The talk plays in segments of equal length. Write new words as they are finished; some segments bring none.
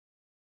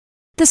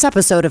This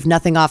episode of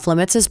Nothing Off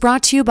Limits is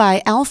brought to you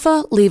by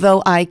Alpha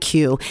Levo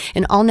IQ,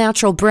 an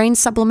all-natural brain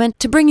supplement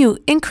to bring you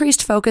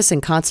increased focus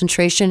and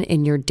concentration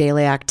in your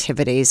daily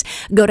activities.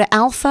 Go to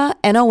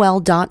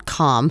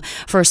alphanol.com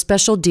for a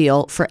special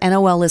deal for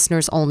NOL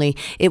listeners only.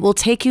 It will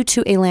take you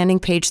to a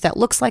landing page that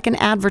looks like an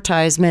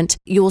advertisement.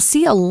 You will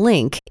see a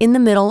link in the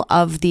middle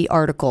of the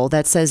article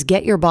that says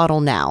Get Your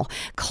Bottle Now.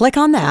 Click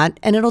on that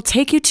and it'll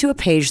take you to a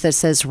page that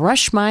says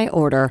Rush My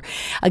Order.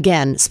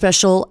 Again,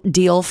 special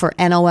deal for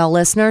NOL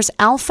listeners.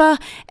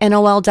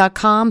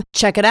 alphanol.com.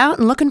 Check it out,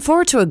 and looking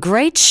forward to a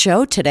great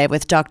show today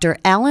with Dr.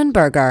 Alan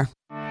Berger.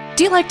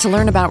 Do you like to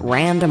learn about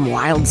random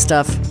wild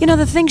stuff? You know,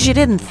 the things you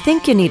didn't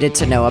think you needed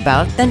to know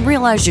about, then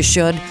realized you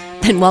should?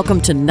 Then welcome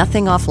to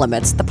Nothing Off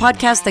Limits, the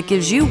podcast that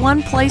gives you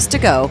one place to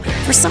go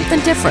for something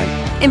different.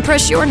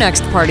 Impress your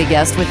next party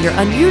guest with your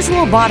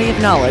unusual body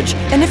of knowledge.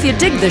 And if you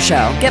dig the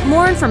show, get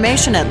more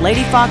information at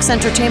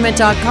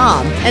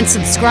ladyfoxentertainment.com and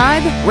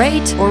subscribe,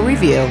 rate, or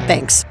review.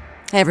 Thanks.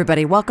 Hey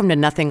everybody, welcome to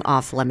Nothing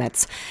Off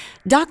Limits.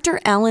 Dr.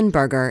 Alan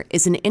Berger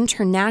is an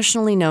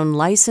internationally known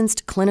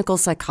licensed clinical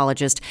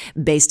psychologist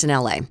based in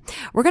LA.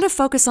 We're going to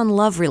focus on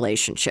love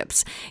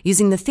relationships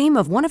using the theme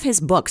of one of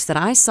his books that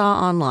I saw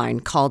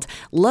online called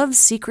Love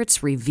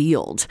Secrets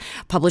Revealed,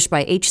 published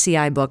by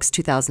HCI Books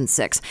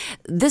 2006.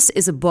 This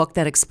is a book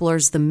that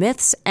explores the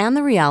myths and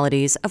the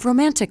realities of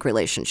romantic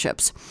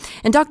relationships.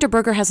 And Dr.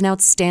 Berger has an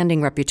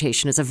outstanding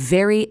reputation as a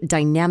very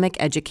dynamic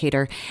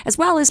educator, as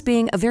well as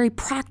being a very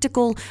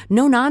practical,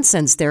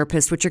 no-nonsense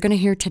therapist, which you're going to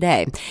hear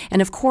today.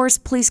 And of course,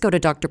 please go to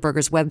Dr.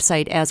 Berger's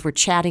website as we're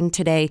chatting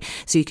today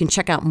so you can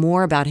check out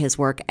more about his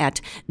work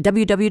at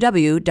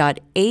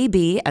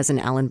www.ab, as in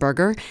Alan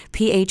Berger,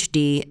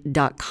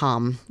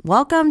 PhD.com.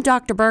 Welcome,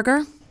 Dr.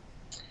 Berger.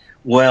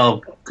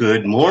 Well,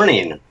 good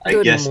morning.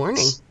 Good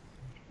morning. It's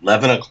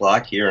 11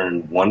 o'clock here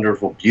in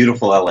wonderful,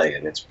 beautiful LA,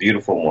 and it's a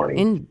beautiful morning.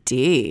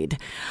 Indeed.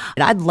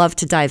 I'd love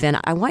to dive in.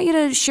 I want you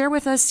to share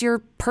with us your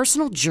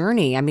personal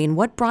journey. I mean,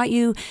 what brought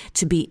you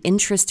to be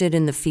interested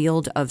in the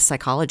field of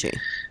psychology?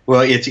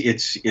 Well,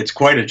 it's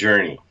quite a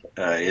journey.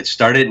 It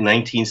started in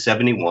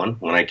 1971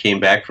 when I came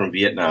back from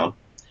Vietnam.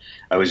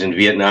 I was in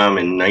Vietnam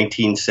in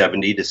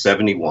 1970 to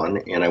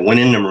 71, and I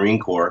went in the Marine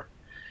Corps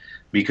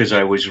because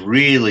I was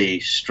really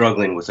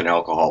struggling with an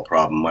alcohol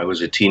problem. I was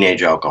a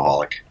teenage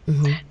alcoholic.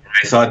 Mm-hmm.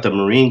 I thought the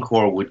Marine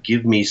Corps would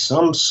give me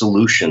some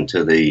solution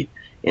to the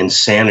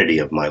insanity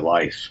of my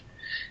life.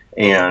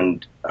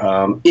 And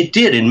it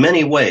did in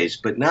many ways,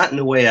 but not in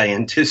the way I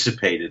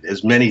anticipated,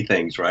 as many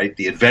things, right?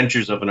 The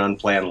adventures of an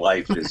unplanned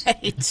life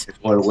is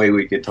one way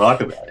we could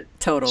talk about it.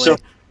 Totally.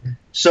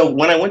 So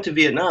when I went to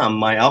Vietnam,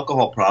 my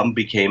alcohol problem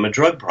became a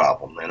drug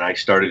problem, and I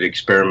started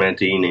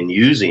experimenting and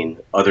using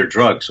other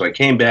drugs. So I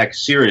came back,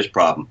 serious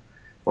problem.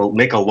 Well,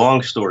 make a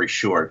long story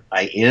short,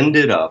 I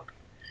ended up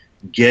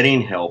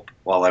getting help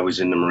while I was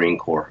in the Marine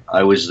Corps.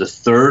 I was the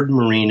third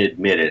Marine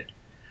admitted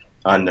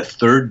on the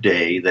third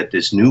day that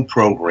this new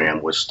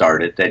program was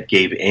started that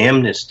gave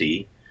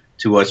amnesty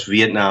to us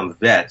Vietnam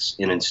vets,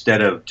 and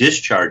instead of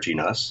discharging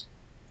us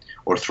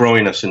or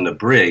throwing us in the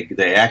brig,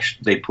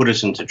 they put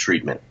us into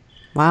treatment.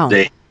 Wow.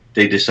 They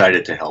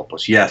decided to help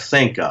us. Yeah,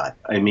 thank God.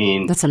 I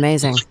mean, that's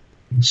amazing.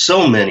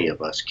 So many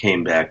of us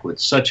came back with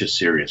such a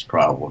serious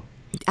problem.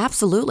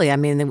 Absolutely. I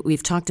mean,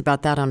 we've talked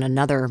about that on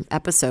another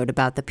episode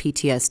about the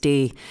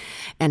PTSD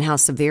and how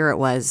severe it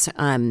was.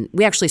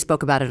 We actually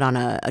spoke about it on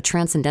a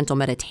transcendental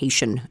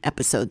meditation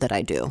episode that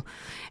I do,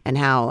 and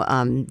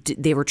how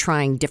they were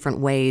trying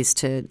different ways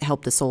to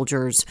help the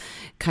soldiers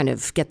kind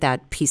of get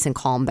that peace and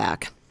calm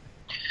back.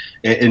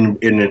 And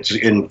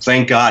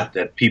thank God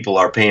that people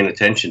are paying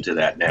attention to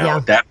that now. Yeah.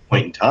 At that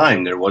point in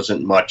time, there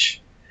wasn't much,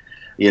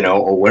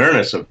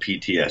 awareness of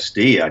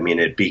PTSD. I mean,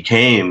 it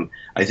became,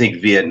 I think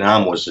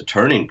Vietnam was a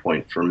turning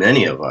point for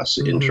many of us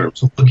in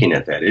terms of looking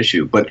at that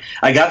issue. But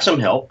I got some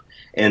help.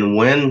 And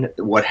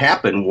what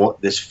happened,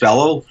 this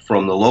fellow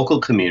from the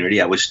local community,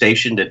 I was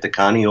stationed at the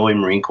Kaneohe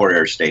Marine Corps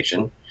Air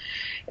Station.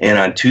 And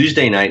on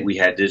Tuesday night, we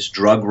had this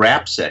drug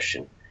rap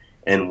session.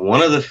 And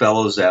one of the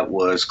fellows that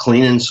was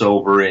clean and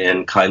sober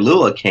in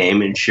Kailua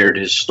came and shared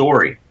his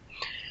story.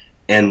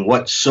 And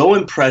what so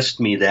impressed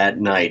me that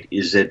night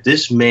is that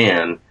this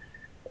man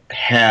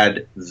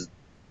had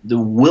the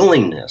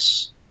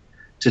willingness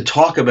to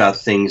talk about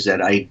things that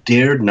I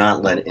dared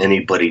not let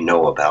anybody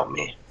know about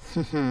me.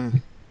 Mm-hmm.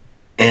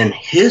 And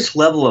his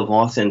level of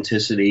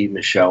authenticity,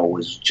 Michelle,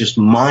 was just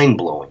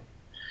mind-blowing.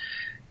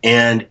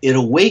 And it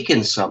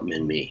awakened something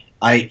in me.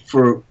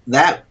 For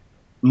that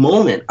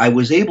moment, I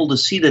was able to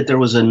see that there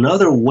was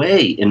another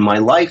way in my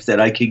life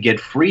that I could get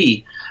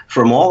free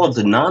from all of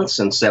the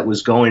nonsense that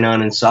was going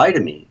on inside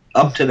of me.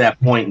 Up to that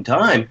point in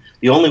time,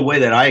 the only way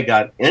that I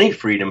got any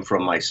freedom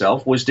from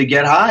myself was to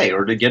get high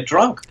or to get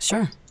drunk.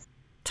 Sure.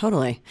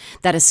 Totally.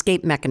 That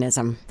escape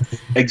mechanism.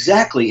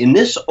 Exactly. And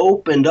this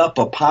opened up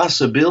a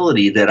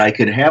possibility that I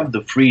could have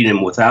the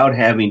freedom without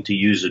having to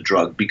use a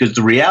drug. Because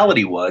the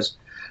reality was,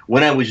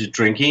 when I was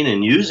drinking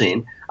and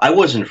using, I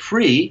wasn't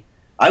free.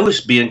 I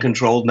was being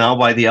controlled now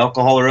by the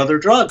alcohol or other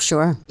drugs.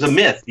 Sure. It's a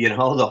myth, the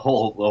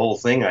whole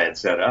thing I had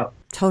set up.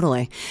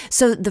 Totally.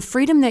 So the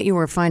freedom that you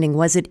were finding,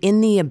 was it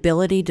in the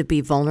ability to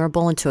be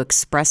vulnerable and to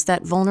express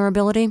that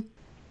vulnerability?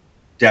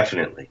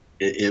 Definitely.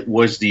 It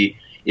was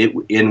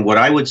in what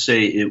I would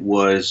say it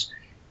was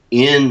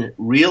in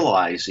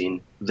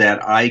realizing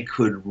that I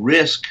could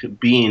risk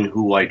being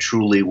who I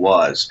truly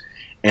was.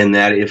 And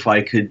that if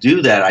I could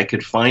do that, I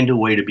could find a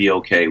way to be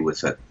okay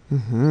with it,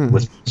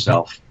 with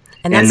myself.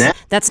 And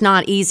that's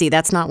not easy.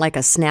 That's not like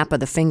a snap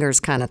of the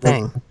fingers kind of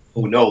thing.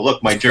 Oh, no.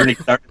 Look, my journey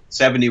started at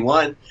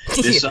 71.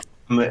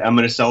 I'm going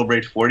to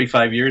celebrate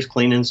 45 years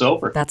clean and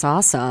sober. That's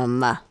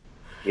awesome.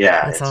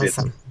 Yeah, that's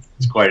awesome.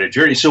 It's quite a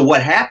journey. So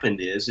what happened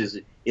is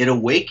it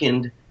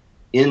awakened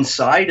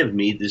inside of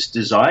me this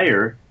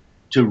desire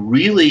to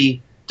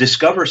really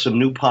discover some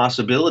new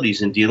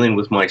possibilities in dealing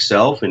with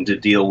myself and to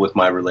deal with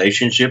my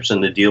relationships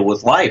and to deal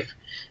with life.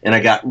 And I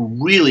got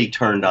really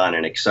turned on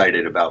and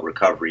excited about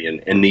recovery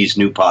and these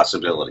new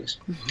possibilities.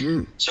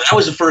 Mm-hmm. So that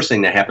was the first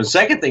thing that happened.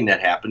 Second thing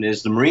that happened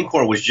is the Marine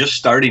Corps was just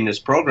starting this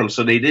program,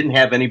 so they didn't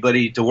have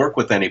anybody to work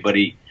with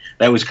anybody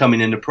that was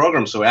coming into the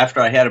program. So after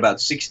I had about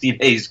 60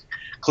 days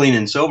clean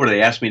and sober,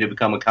 they asked me to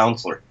become a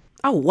counselor.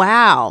 Oh,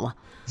 wow.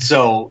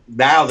 So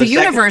now the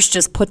universe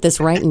just put this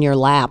right in your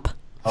lap.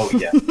 Oh,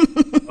 yeah.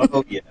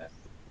 Oh, yeah.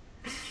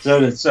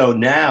 So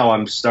now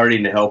I'm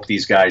starting to help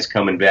these guys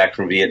coming back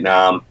from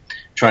Vietnam,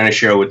 trying to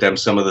share with them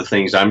some of the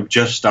things I'm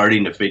just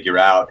starting to figure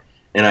out.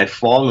 And I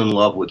fall in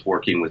love with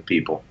working with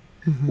people,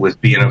 with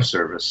being of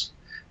service.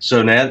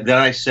 So then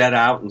I set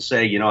out and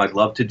say, I'd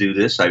love to do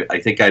this. I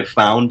think I've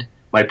found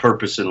my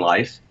purpose in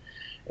life,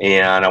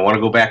 and I want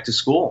to go back to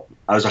school.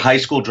 I was a high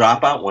school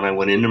dropout when I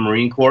went into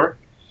Marine Corps.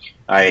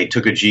 I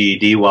took a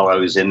GED while I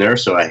was in there,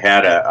 so I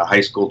had a high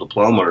school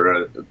diploma or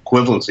an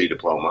equivalency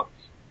diploma.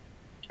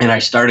 And I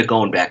started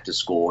going back to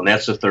school, and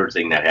that's the third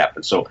thing that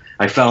happened. So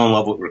I fell in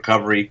love with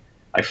recovery.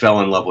 I fell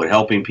in love with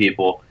helping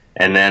people.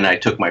 And then I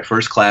took my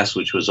first class,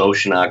 which was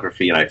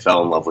oceanography, and I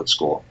fell in love with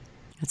school.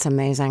 That's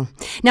amazing.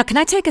 Now, can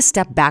I take a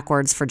step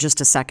backwards for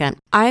just a second?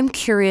 I'm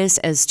curious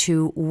as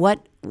to what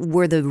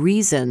were the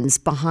reasons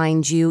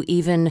behind you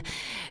even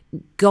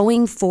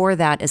going for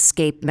that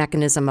escape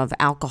mechanism of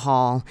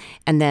alcohol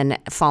and then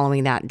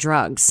following that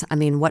drugs? I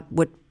mean, what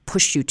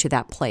pushed you to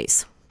that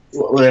place?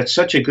 Well, that's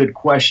such a good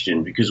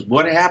question, because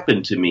what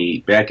happened to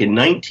me back in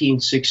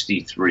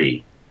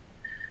 1963,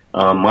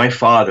 my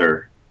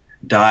father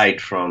died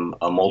from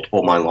a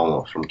multiple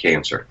myeloma, from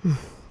cancer.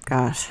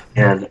 Gosh.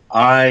 And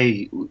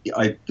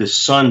the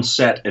sun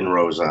set and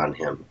rose on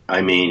him.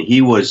 I mean, he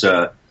was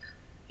the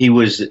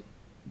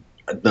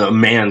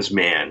man's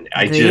man.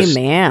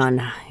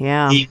 Man,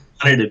 yeah. He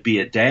wanted to be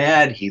a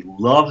dad. He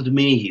loved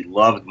me. He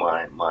loved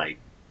my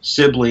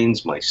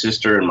siblings, my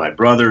sister, and my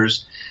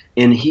brothers.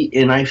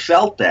 And I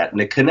felt that,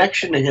 and the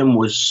connection to him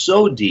was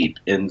so deep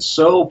and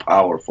so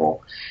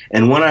powerful.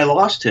 And when I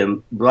lost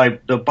him,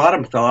 the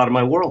bottom fell out of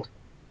my world.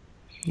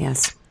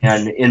 Yes.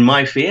 And in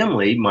my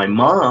family, my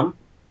mom,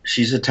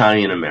 she's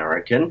Italian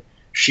American.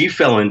 She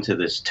fell into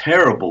this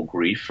terrible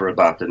grief for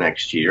about the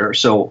next year.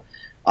 So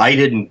I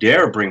didn't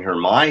dare bring her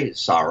my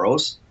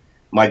sorrows.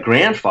 My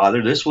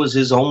grandfather, this was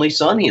his only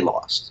son he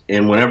lost.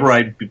 And whenever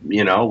I,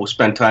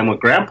 spend time with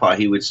Grandpa,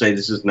 he would say,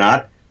 "This is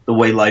not the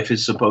way life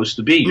is supposed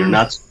to be. You're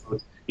not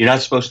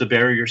supposed to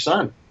bury your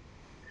son."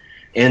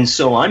 And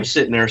so I'm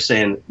sitting there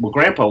saying, "Well,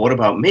 Grandpa, what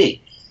about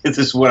me?" This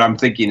is what I'm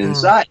thinking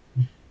inside.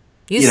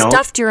 You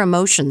stuffed your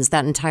emotions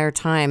that entire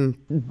time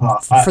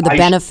for the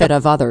benefit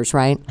of others,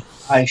 right?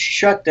 I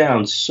shut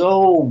down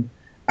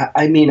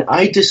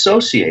I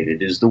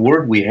dissociated is the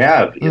word we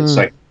have in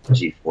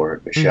psychology for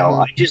it,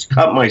 Michelle. I just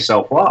cut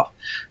myself off.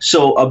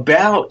 So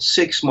about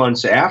 6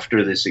 months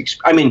after this,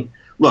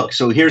 look,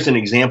 so here's an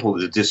example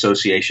of the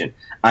dissociation.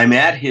 I'm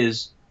at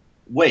his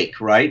wake,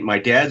 right? My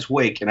dad's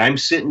wake, and I'm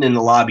sitting in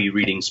the lobby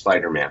reading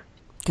Spider-Man.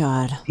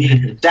 God.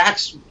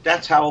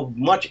 That's how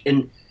much,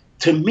 and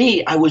to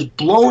me, I was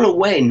blown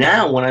away.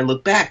 Now, when I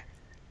look back,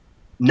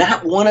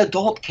 not one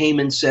adult came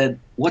and said,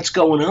 "What's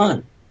going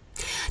on?"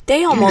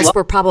 They almost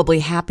were probably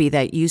happy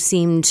that you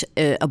seemed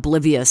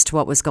oblivious to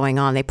what was going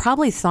on. They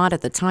probably thought at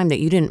the time that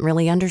you didn't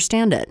really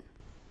understand it.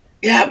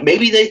 Yeah,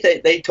 maybe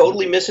they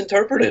totally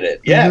misinterpreted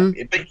it. Yeah,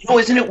 but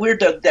isn't it weird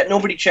that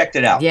nobody checked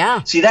it out?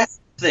 Yeah. See, that's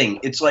the thing.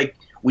 It's like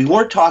we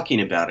weren't talking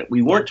about it.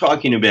 We weren't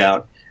talking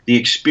about the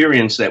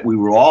experience that we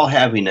were all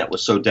having that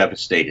was so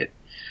devastated.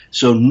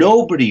 So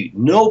nobody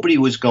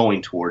was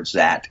going towards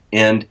that.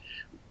 And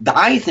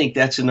I think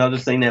that's another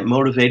thing that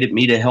motivated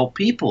me to help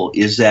people,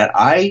 is that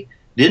I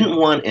didn't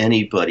want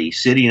anybody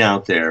sitting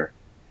out there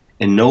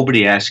and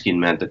nobody asking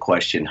me the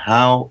question,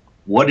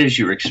 what is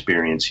your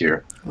experience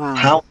here? Wow.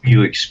 How are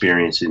you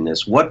experiencing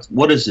this? What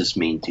does this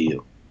mean to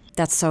you?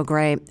 That's so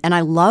great. And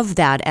I love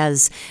that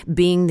as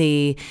being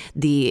the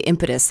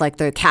impetus, like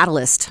the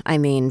catalyst,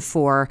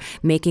 for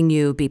making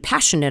you be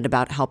passionate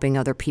about helping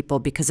other people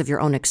because of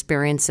your own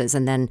experiences.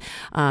 And then,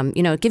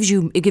 it gives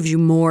you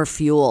more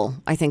fuel,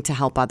 I think, to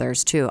help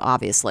others too,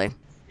 obviously.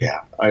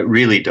 Yeah, it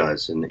really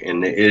does, and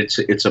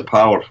it's a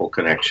powerful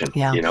connection.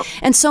 Yeah, You know.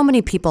 and so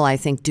many people, I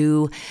think,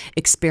 do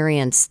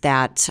experience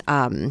that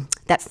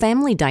that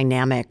family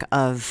dynamic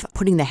of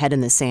putting the head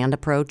in the sand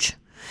approach,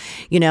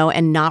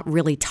 and not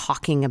really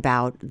talking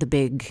about the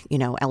big,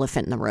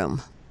 elephant in the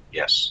room.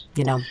 Yes.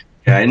 You know.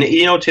 Yeah,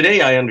 and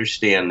today I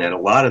understand that a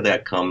lot of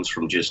that comes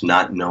from just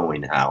not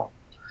knowing how.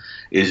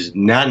 Is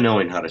not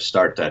knowing how to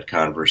start that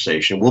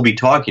conversation. We'll be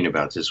talking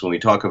about this when we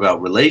talk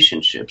about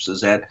relationships,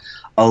 is that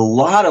a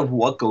lot of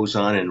what goes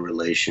on in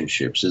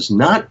relationships is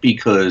not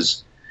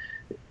because,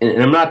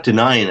 and I'm not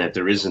denying that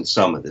there isn't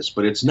some of this,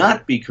 but it's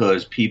not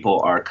because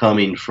people are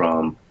coming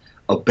from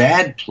a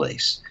bad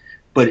place,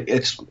 but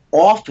it's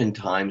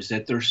oftentimes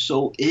that they're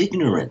so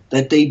ignorant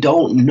that they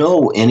don't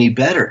know any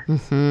better.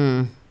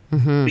 Mm-hmm.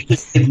 Mm-hmm.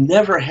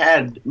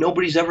 Because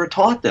nobody's ever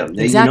taught them.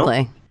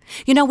 Exactly.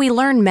 We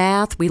learn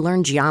math, we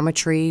learn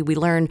geometry, we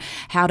learn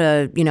how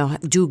to,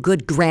 do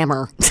good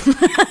grammar.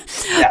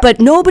 Yeah. But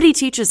nobody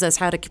teaches us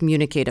how to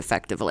communicate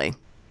effectively.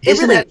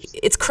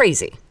 It's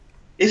crazy.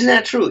 Isn't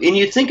that true? And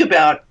you think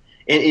about,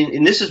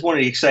 and this is one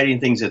of the exciting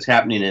things that's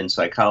happening in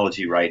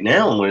psychology right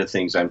now, and one of the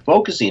things I'm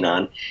focusing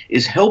on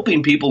is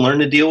helping people learn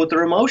to deal with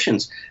their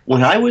emotions.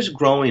 When I was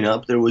growing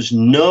up, there was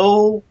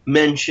no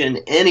mention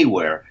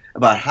anywhere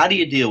about how do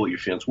you deal with your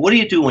feelings. What do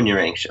you do when you're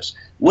anxious?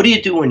 What do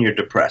you do when you're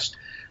depressed?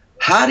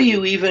 How do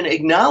you even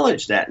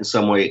acknowledge that in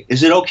some way?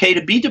 Is it okay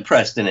to be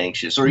depressed and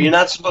anxious, or you're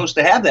not supposed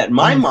to have that? In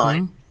my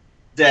mind,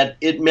 that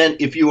it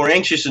meant if you were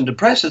anxious and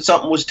depressed, that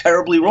something was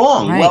terribly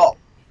wrong. Right. Well,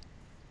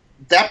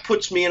 that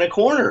puts me in a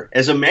corner.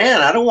 As a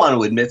man, I don't want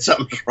to admit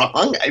something's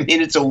wrong. I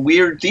mean, it's a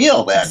weird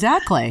deal.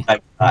 Exactly.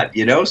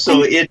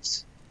 So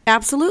it's...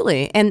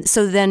 Absolutely. And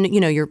so then,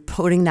 you're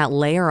putting that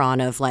layer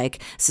on of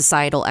like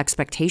societal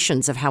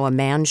expectations of how a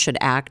man should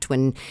act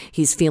when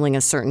he's feeling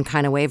a certain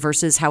kind of way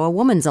versus how a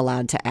woman's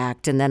allowed to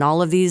act. And then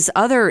all of these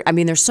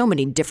there's so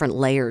many different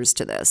layers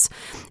to this.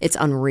 It's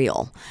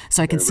unreal.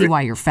 So I can see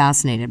why you're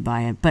fascinated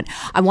by it. But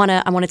I want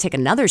to take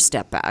another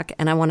step back,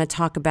 and I want to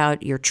talk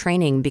about your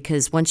training,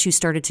 because once you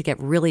started to get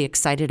really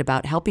excited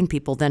about helping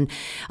people, then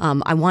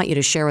I want you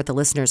to share with the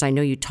listeners. I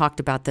know you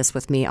talked about this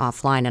with me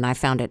offline, and I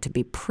found it to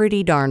be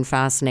pretty darn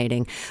fascinating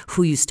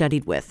who you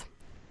studied with.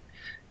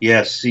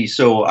 Yes. See,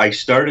 so I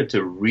started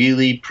to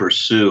really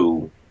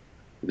pursue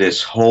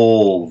this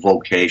whole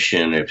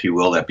vocation, if you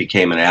will, that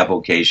became an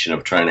avocation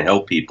of trying to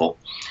help people.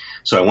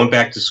 So I went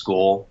back to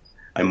school.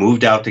 I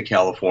moved out to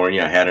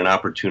California. I had an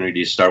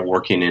opportunity to start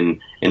working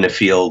in the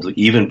field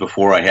even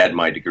before I had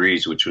my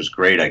degrees, which was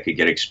great. I could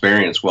get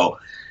experience. Well,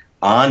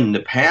 on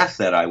the path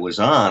that I was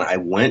on, I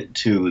went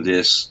to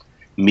this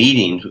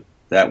meeting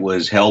that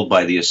was held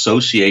by the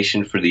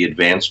Association for the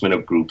Advancement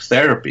of Group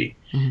Therapy.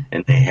 Mm-hmm.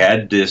 And they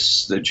had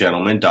the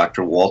gentleman,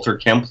 Dr. Walter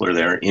Kempler,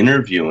 there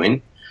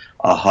interviewing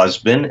a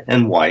husband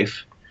and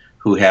wife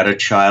who had a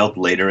child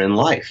later in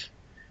life.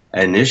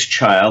 And this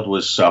child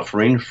was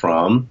suffering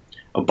from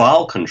a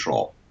bowel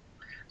control.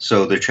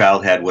 So the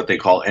child had what they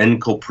call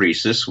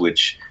encopresis,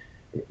 which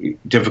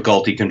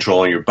difficulty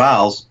controlling your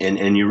bowels, and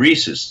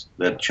enuresis.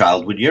 The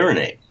child would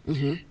urinate.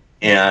 Mm-hmm.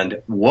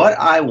 And what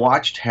I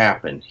watched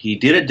happen, he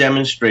did a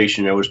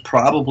demonstration. There was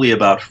probably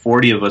about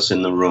 40 of us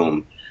in the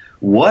room.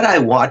 What I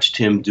watched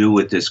him do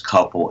with this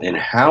couple and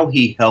how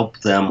he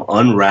helped them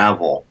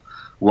unravel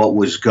what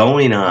was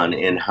going on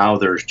and how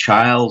their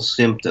child's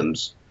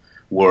symptoms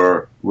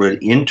were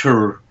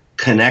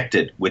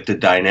interconnected with the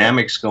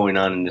dynamics going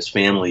on in this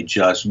family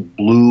just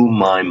blew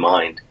my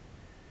mind.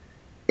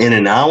 In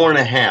an hour and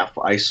a half,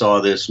 I saw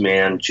this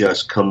man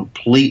just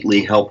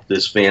completely help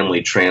this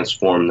family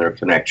transform their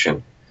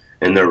connection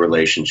and their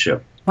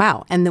relationship.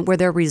 Wow. And were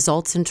there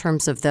results in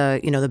terms of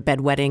the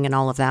bedwetting and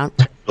all of that?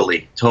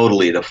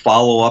 Totally. The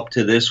follow-up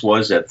to this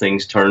was that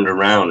things turned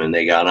around and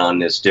they got on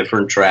this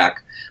different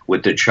track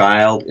with the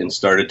child and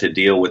started to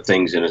deal with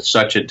things in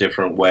such a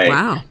different way.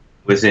 Wow.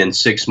 Within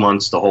 6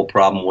 months, the whole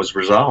problem was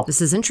resolved.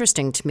 This is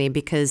interesting to me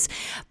because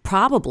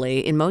probably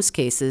in most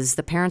cases,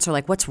 the parents are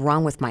like, what's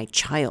wrong with my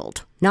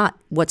child? Not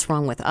what's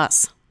wrong with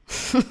us.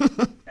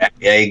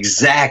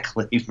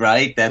 Exactly,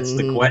 right? That's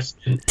the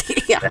question.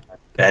 Yeah.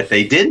 That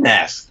they didn't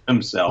ask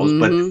themselves.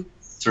 Mm-hmm.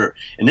 But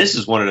and this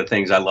is one of the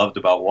things I loved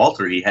about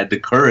Walter. He had the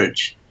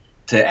courage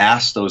to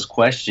ask those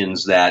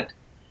questions that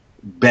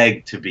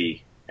begged to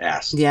be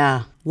asked.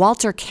 Yeah.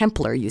 Walter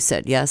Kempler, you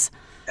said, yes?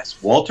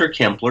 Yes, Walter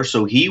Kempler.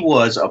 So he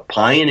was a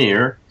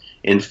pioneer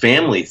in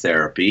family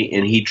therapy,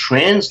 and he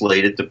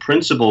translated the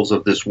principles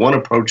of this one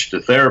approach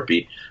to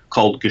therapy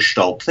called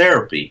Gestalt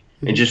therapy.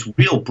 Mm-hmm. And just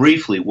real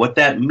briefly, what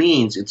that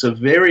means, it's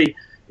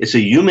a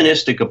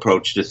humanistic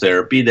approach to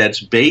therapy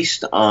that's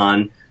based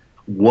on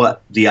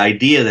the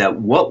idea that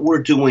what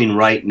we're doing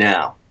right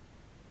now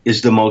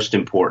is the most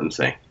important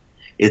thing.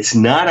 It's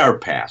not our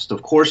past.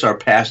 Of course, our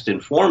past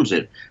informs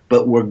it,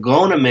 but we're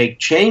going to make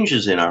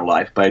changes in our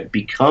life by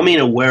becoming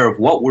aware of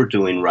what we're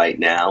doing right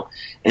now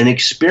and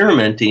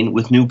experimenting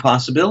with new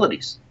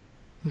possibilities.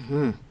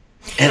 Mm-hmm.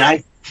 And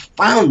I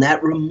found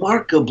that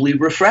remarkably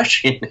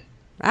refreshing.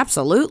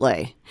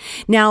 Absolutely.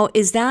 Now,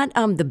 is that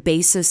the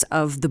basis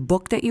of the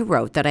book that you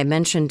wrote that I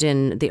mentioned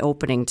in the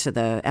opening to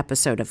the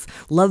episode of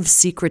Love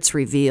Secrets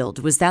Revealed?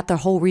 Was that the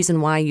whole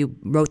reason why you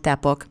wrote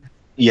that book?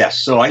 Yes.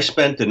 So I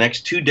spent the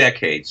next 2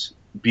 decades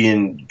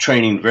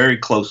training very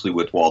closely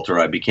with Walter.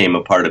 I became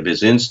a part of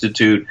his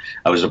institute.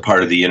 I was a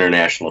part of the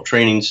international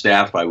training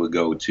staff. I would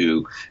go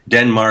to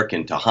Denmark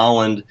and to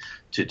Holland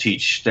to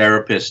teach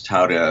therapists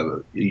how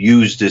to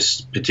use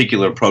this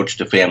particular approach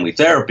to family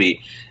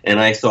therapy. And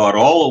I thought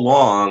all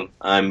along,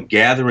 I'm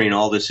gathering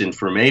all this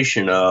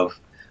information of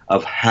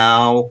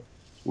how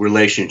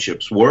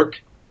relationships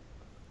work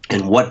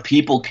and what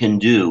people can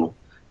do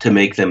to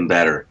make them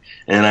better.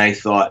 And I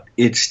thought,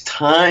 it's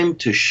time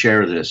to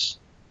share this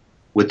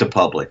with the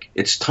public.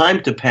 It's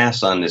time to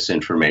pass on this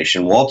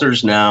information.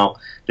 Walter's now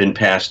been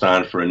passed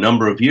on for a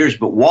number of years,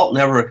 but Walt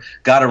never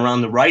got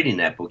around to writing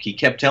that book. He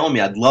kept telling me,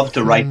 I'd love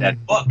to write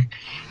that book.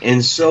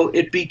 And so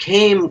it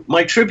became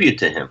my tribute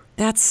to him.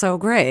 That's so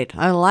great.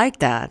 I like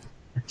that.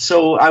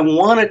 So I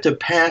wanted to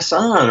pass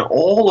on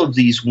all of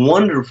these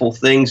wonderful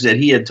things that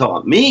he had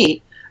taught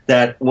me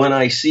that when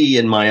I see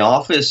in my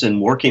office and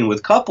working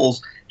with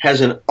couples has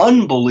an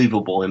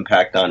unbelievable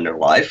impact on their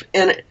life,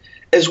 and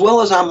as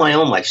well as on my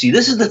own life. See,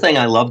 this is the thing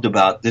I loved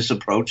about this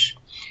approach.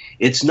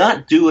 It's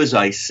not do as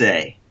I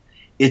say.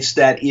 It's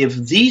that if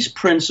these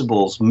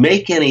principles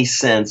make any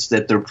sense,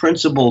 that they're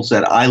principles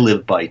that I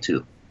live by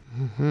too.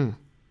 Mm-hmm.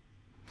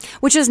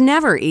 Which is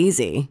never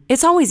easy.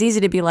 It's always easy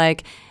to be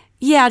like,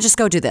 yeah, just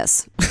go do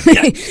this.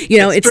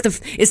 Yeah,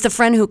 it's the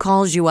friend who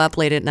calls you up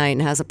late at night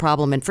and has a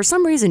problem, and for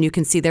some reason you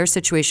can see their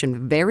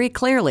situation very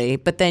clearly,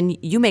 but then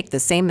you make the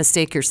same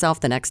mistake yourself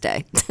the next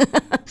day.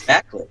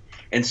 Exactly.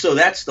 And so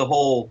that's the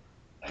whole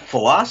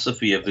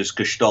philosophy of this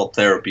Gestalt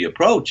therapy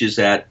approach, is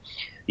that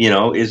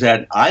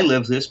I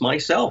live this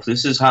myself.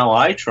 This is how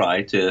I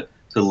try to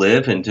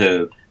live and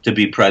to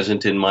be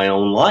present in my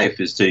own life,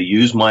 is to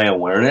use my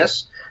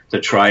awareness to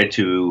try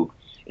to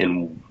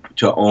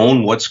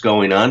own what's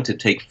going on, to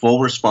take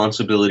full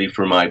responsibility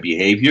for my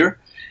behavior,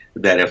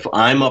 that if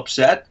I'm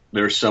upset,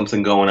 there's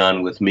something going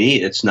on with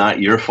me. It's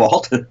not your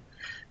fault.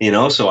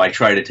 So I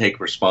try to take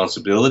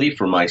responsibility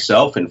for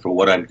myself and for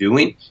what I'm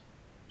doing.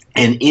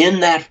 And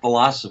in that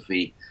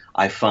philosophy,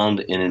 I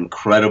found an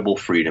incredible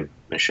freedom,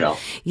 Michelle.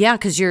 Yeah,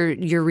 because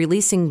you're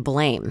releasing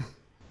blame.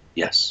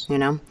 Yes.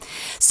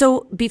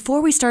 So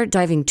before we start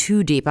diving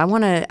too deep, I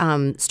want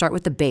to start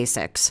with the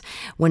basics.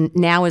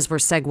 As we're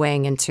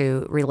segueing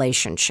into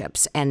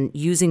relationships and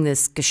using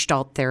this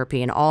Gestalt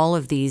therapy and all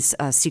of these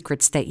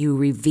secrets that you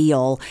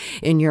reveal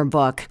in your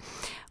book,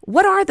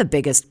 what are the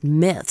biggest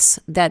myths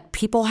that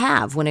people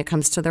have when it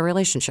comes to their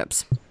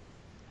relationships?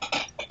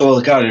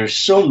 Well, God, there's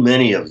so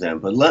many of them,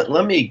 but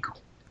let me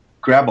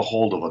grab a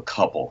hold of a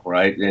couple,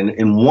 right?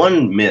 And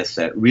one myth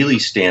that really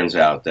stands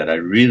out that I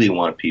really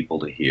want people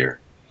to hear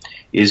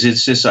is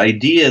it's this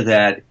idea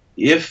that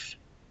if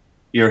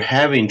you're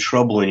having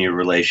trouble in your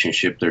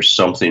relationship, there's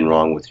something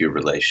wrong with your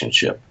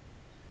relationship.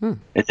 And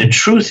the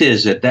truth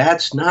is that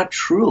that's not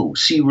true.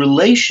 See,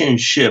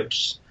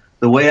 relationships,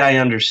 the way I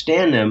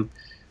understand them,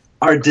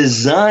 are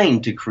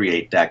designed to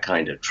create that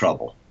kind of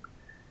trouble.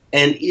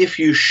 And if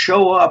you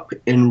show up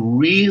and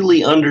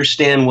really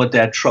understand what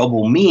that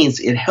trouble means,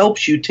 it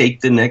helps you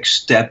take the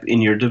next step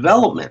in your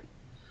development.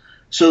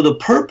 So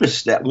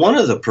one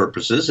of the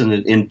purposes, in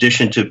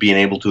addition to being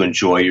able to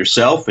enjoy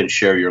yourself and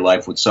share your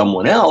life with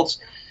someone else,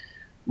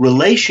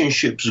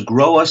 relationships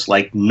grow us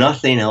like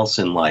nothing else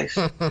in life.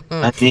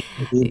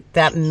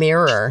 That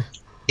mirror.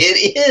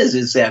 It is.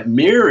 It's that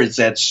mirror. It's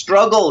that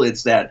struggle.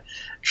 It's that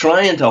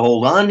trying to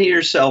hold on to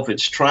yourself.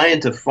 It's trying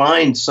to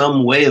find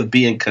some way of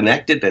being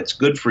connected that's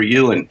good for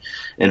you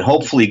and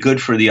hopefully good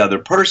for the other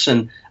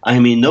person.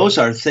 Those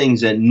are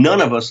things that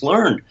none of us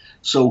learned.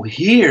 So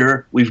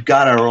here we've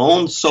got our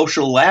own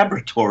social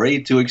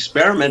laboratory to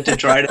experiment to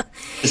try to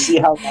see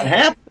how that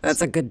happens.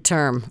 That's a good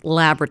term,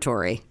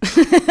 laboratory.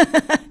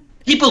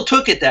 People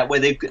took it that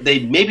way.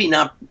 They maybe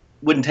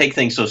wouldn't take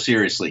things so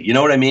seriously. You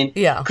know what I mean?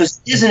 Yeah. Because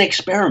it is an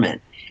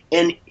experiment.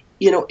 And,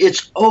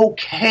 it's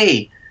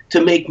okay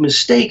to make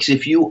mistakes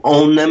if you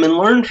own them and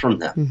learn from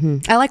them.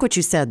 Mm-hmm. I like what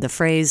you said, the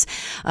phrase,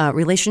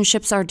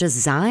 relationships are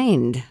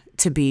designed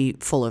to be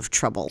full of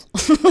trouble.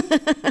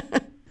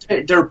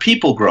 They're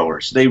people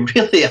growers. They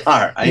really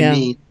are.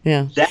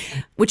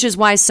 Which is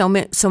why so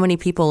many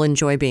people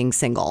enjoy being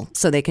single,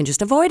 so they can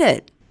just avoid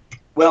it.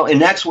 Well,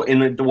 and that's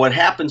what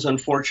happens,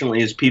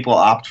 unfortunately, is people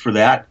opt for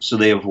that, so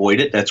they avoid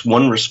it. That's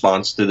one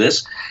response to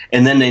this.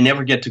 And then they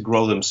never get to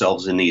grow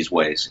themselves in these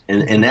ways.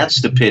 And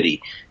that's the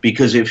pity.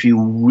 Because if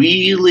you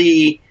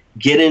really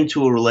get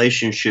into a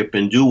relationship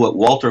and do what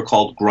Walter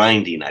called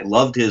grinding, I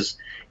loved his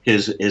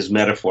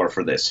metaphor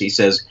for this. He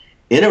says,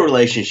 in a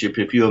relationship,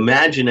 if you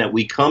imagine that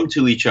we come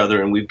to each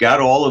other and we've got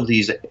all of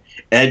these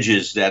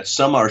edges that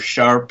some are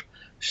sharp,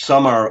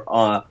 some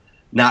are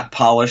not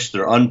polished,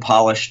 they're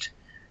unpolished.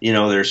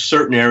 There's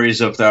certain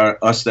areas of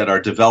us that are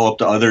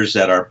developed, others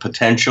that are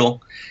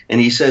potential.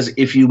 And he says,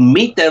 if you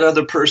meet that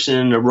other person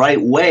in the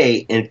right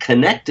way and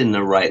connect in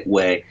the right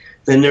way,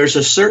 then there's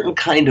a certain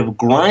kind of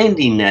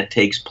grinding that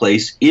takes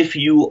place if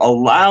you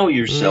allow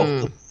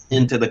yourself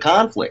into the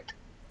conflict.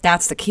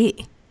 That's the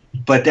key.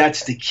 But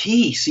that's the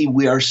key. See,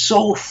 we are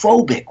so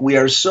phobic. We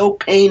are so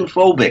pain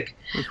phobic.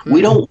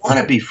 We don't want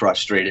to be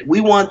frustrated. We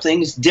want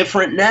things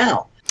different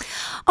now.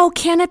 Oh,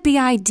 can it be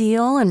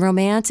ideal and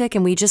romantic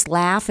and we just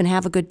laugh and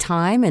have a good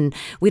time and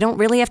we don't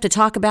really have to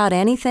talk about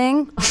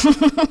anything?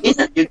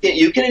 Yeah,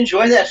 you can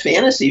enjoy that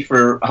fantasy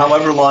for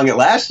however long it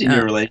lasts in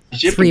your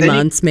relationship. 3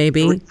 months,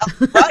 maybe.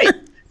 Right.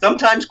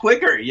 Sometimes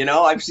quicker.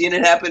 I've seen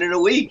it happen in a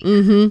week.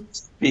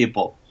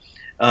 People.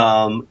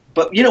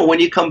 But, when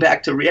you come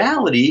back to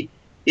reality,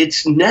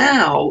 it's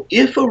now,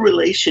 if a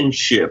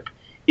relationship,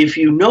 if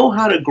you know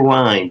how to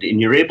grind and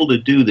you're able to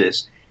do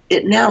this,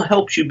 it now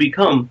helps you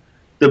become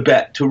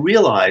to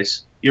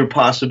realize your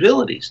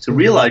possibilities, to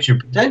realize your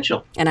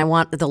potential. And I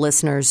want the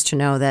listeners to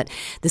know that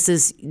this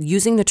is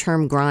using the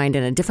term grind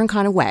in a different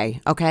kind of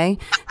way, okay?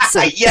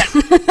 So yes,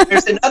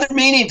 there's another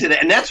meaning to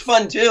that, and that's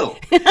fun too.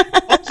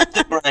 Most of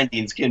the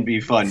grindings can be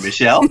fun,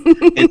 Michelle.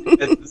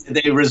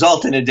 They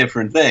result in a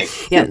different thing,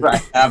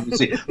 right?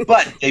 Obviously,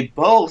 but they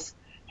both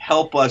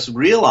help us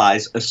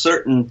realize a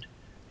certain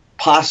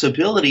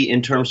possibility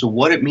in terms of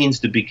what it means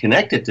to be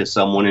connected to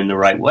someone in the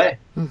right way.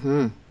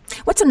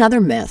 What's another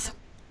myth?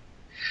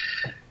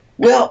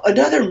 Well,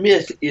 another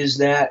myth is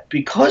that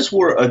because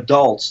we're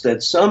adults,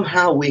 that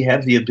somehow we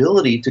have the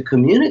ability to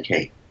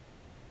communicate.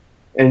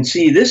 And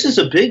see, this is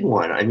a big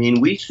one. I mean,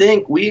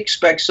 we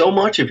expect so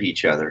much of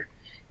each other.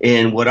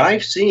 And what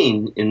I've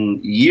seen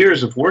in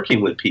years of working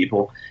with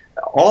people,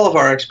 all of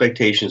our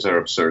expectations are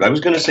absurd. I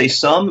was going to say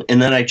some,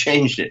 and then I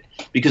changed it,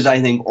 because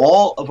I think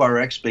all of our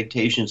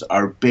expectations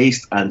are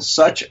based on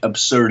such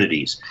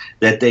absurdities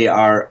that they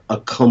are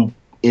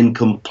in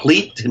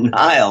complete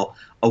denial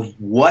of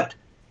what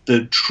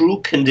the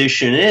true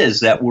condition is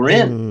that we're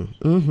in.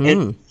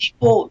 And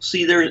people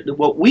see there's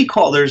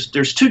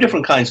two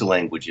different kinds of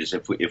languages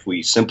if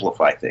we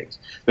simplify things.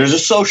 There's a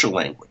social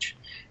language.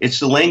 It's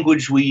the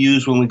language we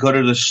use when we go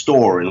to the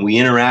store and we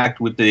interact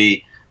with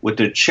the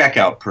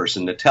checkout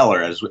person, the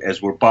teller,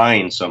 as we're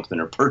buying something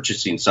or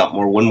purchasing something,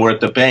 or when we're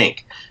at the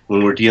bank,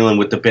 when we're dealing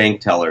with the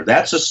bank teller.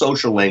 That's a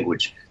social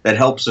language that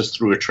helps us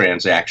through a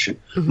transaction.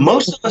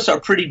 Most of us are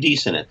pretty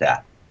decent at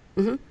that.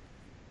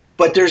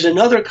 But there's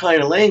another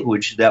kind of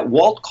language that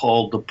Walt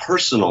called the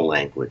personal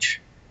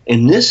language.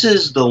 And this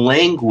is the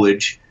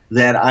language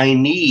that I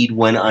need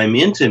when I'm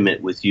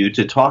intimate with you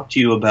to talk to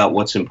you about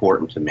what's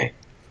important to me.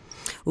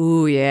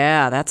 Ooh,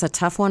 yeah, that's a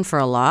tough one for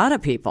a lot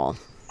of people.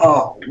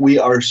 Oh, we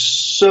are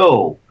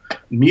so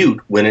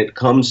mute when it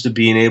comes to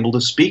being able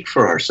to speak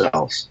for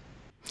ourselves.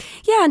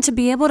 Yeah, and to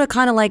be able to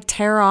kind of like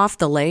tear off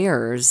the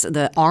layers,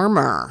 the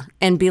armor,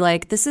 and be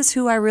like, this is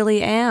who I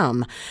really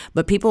am.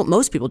 But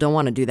most people don't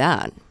want to do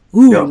that.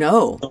 Ooh,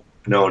 no.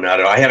 No, not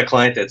at all. I had a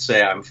client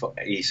that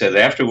he said,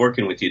 after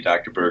working with you,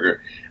 Dr.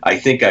 Berger, I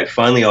think I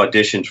finally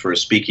auditioned for a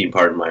speaking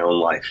part in my own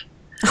life.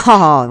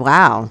 Oh,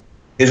 wow.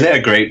 Isn't that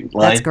a great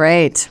line? That's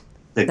great.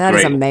 That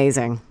is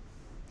amazing.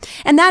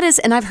 And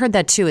I've heard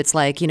that too. It's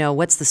like,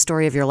 what's the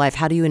story of your life?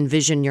 How do you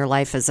envision your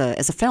life as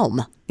a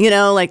film?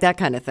 Like that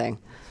kind of thing.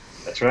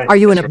 That's right. Are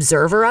you an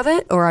observer of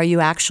it, or are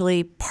you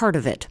actually part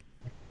of it?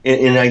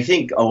 And I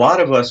think a lot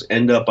of us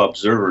end up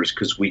observers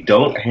because we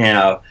don't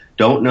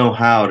know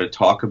how to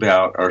talk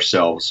about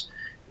ourselves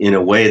in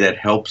a way that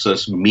helps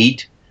us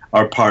meet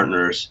our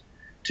partners,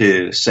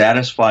 to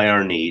satisfy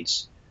our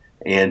needs,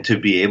 and to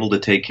be able to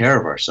take care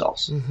of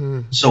ourselves.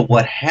 So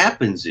what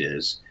happens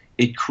is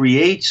it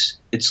creates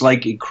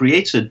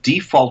a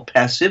default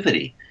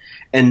passivity.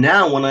 And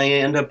now when I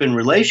end up in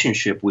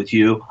relationship with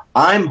you,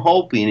 I'm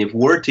hoping if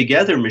we're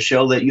together,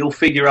 Michelle, that you'll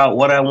figure out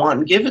what I want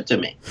and give it to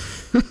me.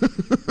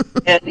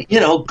 And,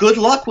 good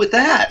luck with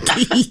that.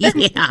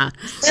 Yeah.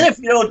 And if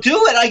you don't do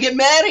it, I get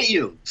mad at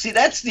you. See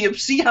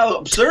how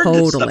absurd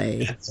this stuff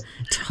is.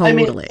 Totally. I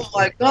mean, oh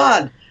my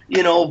God.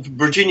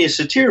 Virginia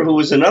Satir, who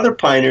was another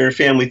pioneer in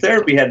family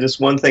therapy, had this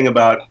one thing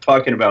about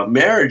talking about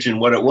marriage and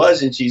what it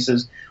was. And she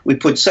says, we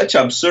put such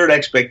absurd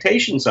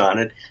expectations on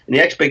it. And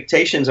the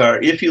expectations are,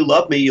 if you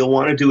love me, you'll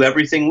want to do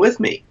everything with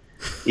me.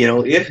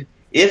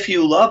 If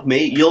you love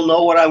me, you'll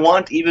know what I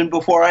want even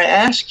before I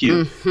ask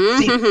you.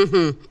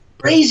 See,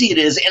 crazy it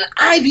is. And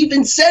I've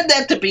even said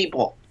that to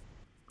people.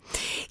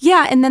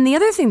 Yeah, and then the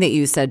other thing that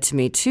you said to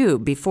me, too,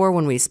 before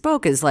when we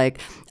spoke is like,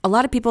 a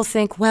lot of people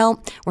think,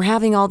 well, we're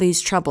having all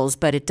these troubles,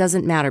 but it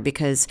doesn't matter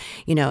because,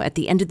 at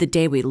the end of the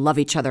day, we love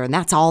each other, and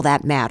that's all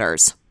that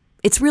matters.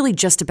 It's really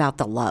just about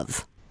the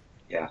love.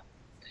 Yeah.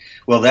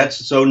 Well,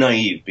 that's so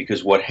naive,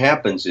 because what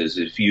happens is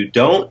if you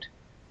don't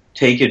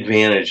take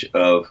advantage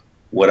of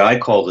what I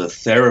call the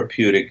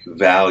therapeutic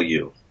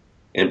value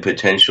and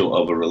potential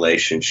of a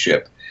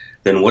relationship,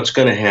 then what's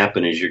going to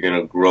happen is you're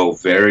going to grow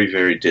very,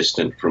 very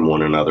distant from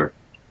one another.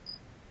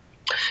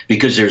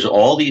 Because there's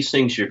all these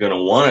things you're going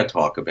to want to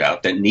talk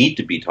about that need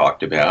to be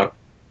talked about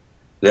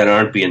that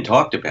aren't being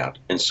talked about.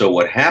 And so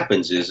what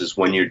happens is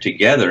when you're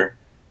together,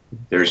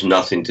 there's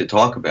nothing to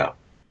talk about.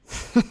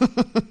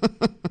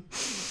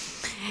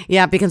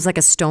 Yeah, it becomes like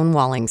a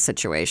stonewalling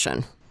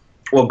situation.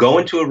 Well, go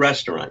into a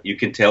restaurant. You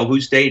can tell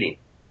who's dating.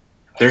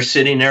 They're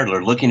sitting there.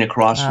 They're looking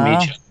across from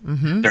each other.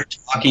 Mm-hmm. They're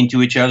talking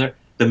to each other.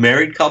 The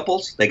married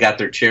couples, they got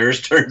their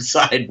chairs turned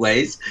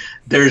sideways.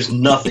 There's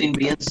nothing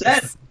being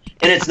said.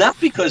 And it's not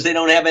because they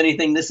don't have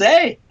anything to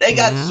say. They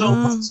got so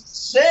much to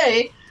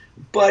say,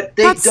 but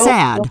they That's don't.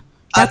 sad.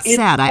 That's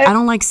sad. I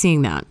don't like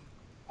seeing that.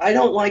 I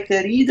don't like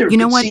that either. You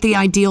know what the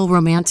ideal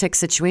romantic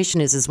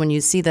situation is when you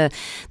see the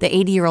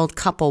 80-year-old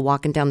couple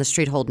walking down the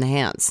street holding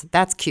hands.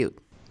 That's cute.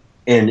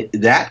 And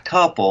that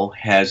couple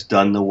has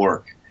done the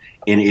work.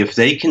 And if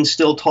they can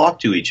still talk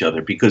to each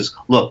other, because,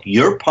 look,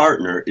 your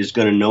partner is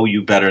going to know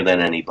you better than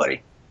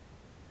anybody.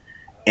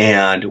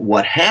 And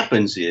what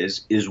happens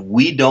is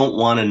we don't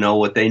want to know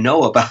what they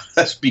know about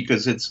us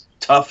because it's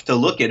tough to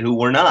look at who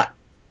we're not.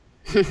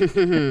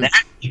 And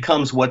that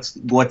becomes what's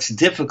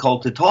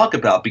difficult to talk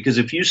about, because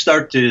if you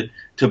start to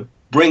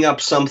bring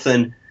up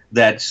something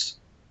that's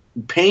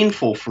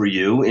painful for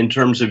you in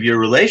terms of your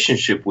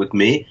relationship with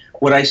me,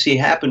 what I see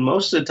happen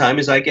most of the time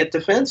is I get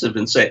defensive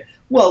and say,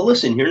 well,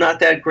 listen, you're not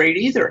that great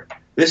either.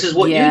 This is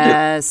what you do.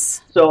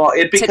 Yes. So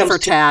it becomes tit for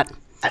tat.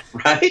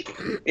 Right?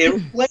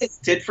 It plays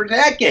tit for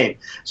tat game.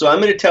 So I'm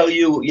going to tell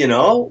you,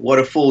 what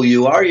a fool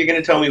you are. You're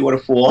going to tell me what a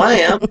fool I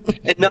am,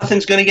 and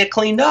nothing's going to get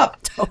cleaned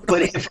up.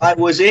 Totally.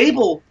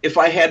 But if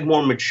I had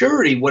more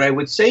maturity, what I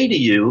would say to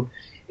you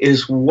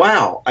is,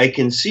 wow, I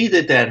can see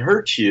that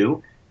hurts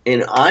you,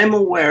 and I'm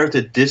aware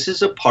that this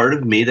is a part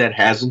of me that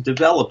hasn't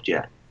developed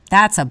yet.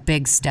 That's a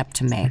big step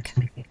to make.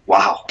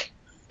 Wow.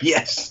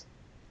 Yes.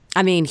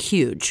 I mean,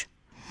 huge.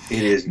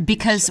 It is.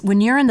 Because when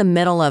you're in the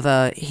middle of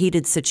a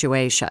heated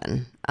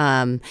situation,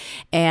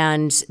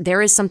 and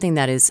there is something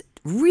that is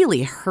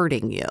really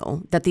hurting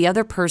you, that the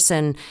other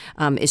person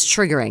is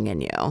triggering in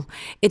you,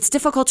 it's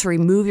difficult to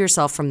remove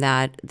yourself from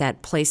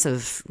that place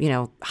of,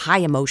 high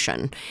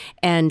emotion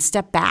and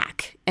step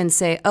back and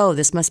say, oh,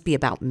 this must be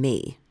about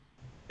me.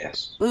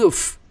 Yes.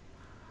 Oof.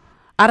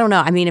 I don't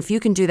know. I mean, if you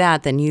can do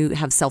that, then you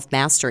have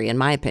self-mastery, in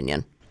my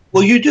opinion.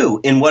 Well, you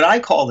do. And what I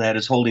call that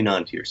is holding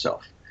on to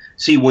yourself.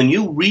 See, when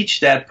you reach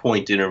that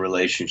point in a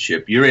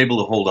relationship, you're able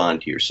to hold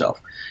on to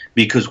yourself,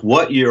 because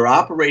what you're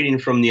operating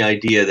from the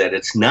idea that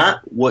it's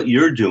not what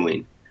you're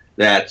doing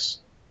that's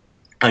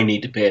I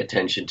need to pay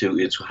attention to.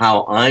 It's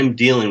how I'm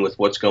dealing with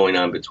what's going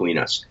on between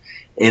us.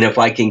 And if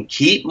I can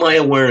keep my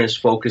awareness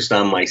focused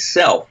on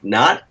myself,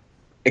 not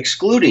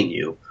excluding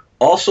you,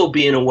 also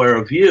being aware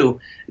of you,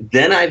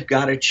 then I've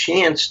got a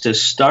chance to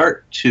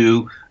start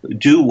to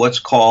do what's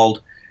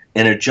called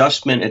an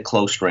adjustment at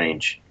close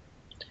range.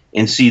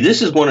 And see,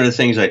 this is one of the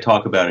things I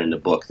talk about in the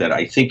book that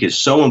I think is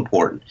so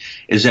important,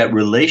 is that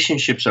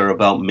relationships are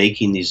about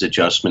making these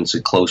adjustments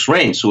at close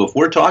range. So if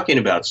we're talking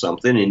about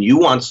something and you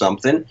want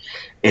something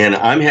and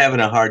I'm having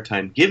a hard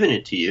time giving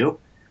it to you,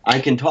 I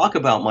can talk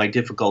about my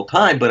difficult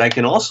time, but I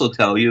can also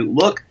tell you,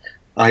 look,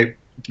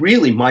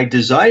 my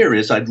desire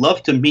is I'd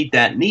love to meet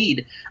that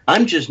need.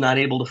 I'm just not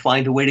able to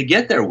find a way to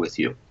get there with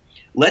you.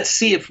 Let's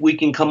see if we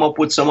can come up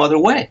with some other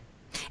way.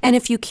 And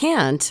if you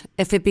can't,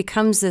 if it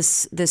becomes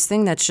this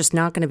thing that's just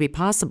not going to be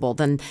possible,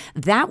 then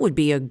that would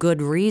be a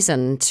good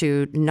reason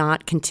to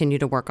not continue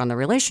to work on the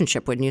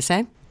relationship, wouldn't you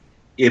say?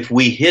 If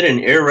we hit an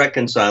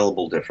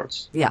irreconcilable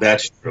difference, yeah,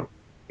 that's true.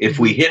 If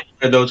we hit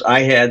one of those, I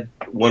had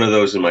one of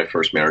those in my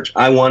first marriage.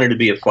 I wanted to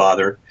be a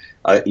father.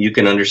 You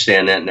can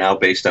understand that now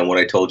based on what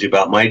I told you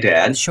about my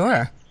dad.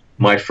 Sure.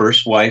 My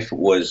first wife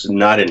was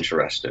not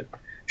interested.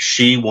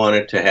 She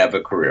wanted to have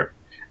a career,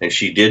 and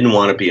she didn't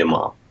want to be a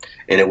mom.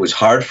 And it was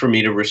hard for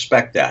me to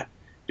respect that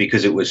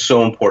because it was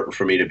so important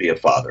for me to be a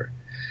father.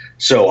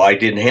 So I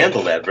didn't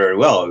handle that very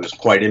well. I was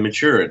quite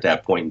immature at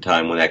that point in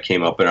time when that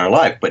came up in our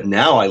life. But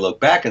now I look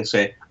back and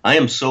say, I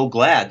am so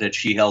glad that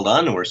she held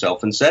on to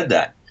herself and said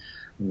that.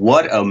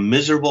 What a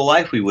miserable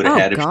life we would have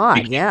had if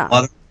she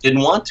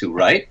didn't want to,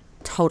 right?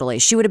 Totally.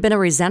 She would have been a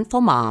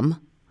resentful mom.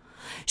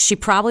 She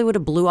probably would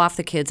have blew off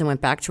the kids and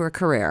went back to her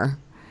career.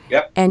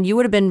 Yep. And you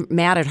would have been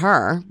mad at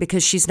her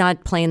because she's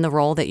not playing the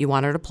role that you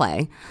want her to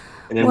play.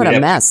 What a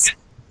mess.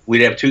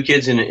 We'd have two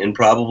kids in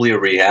probably a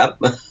rehab.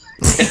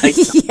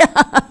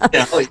 Yeah.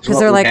 Because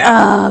they're like,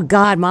 oh,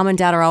 God, mom and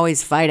dad are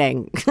always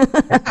fighting.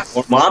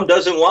 Or mom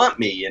doesn't want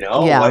me,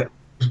 Yeah.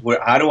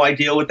 How do I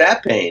deal with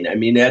that pain? I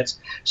mean, that's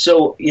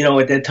so,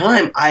 at that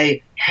time,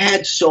 I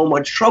had so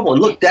much trouble.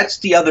 And look, that's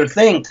the other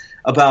thing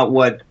about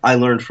what I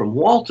learned from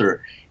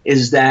Walter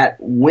is that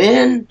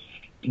when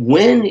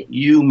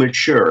you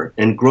mature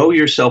and grow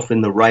yourself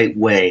in the right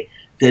way,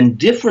 then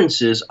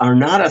differences are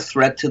not a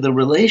threat to the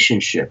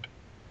relationship.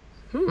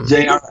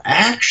 They are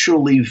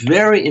actually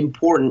very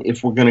important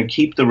if we're going to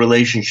keep the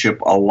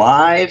relationship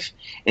alive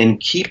and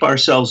keep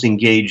ourselves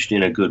engaged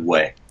in a good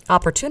way.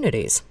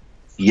 Opportunities.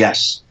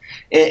 Yes.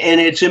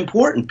 And it's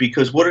important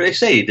because what do they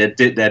say?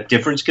 That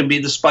difference can be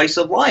the spice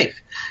of life.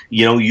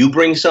 You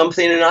bring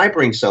something and I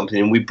bring something,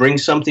 and we bring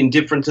something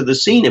different to the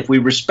scene. If we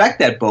respect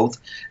that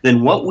both,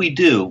 then what we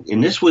do,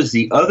 and this was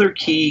the other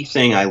key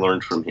thing I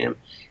learned from him,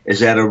 is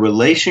that a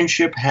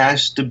relationship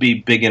has to be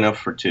big enough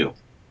for two.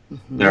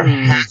 Mm-hmm. There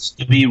has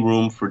to be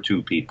room for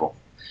two people.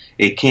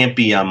 It can't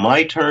be on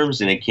my terms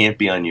and it can't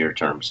be on your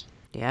terms.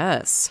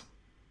 Yes.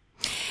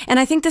 And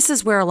I think this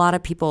is where a lot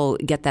of people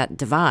get that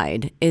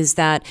divide, is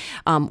that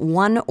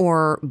one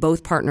or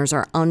both partners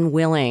are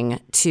unwilling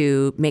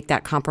to make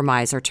that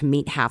compromise or to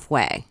meet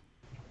halfway.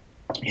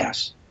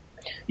 Yes.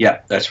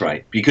 Yeah, that's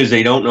right. Because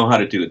they don't know how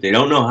to do it. They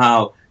don't know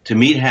how to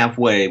meet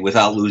halfway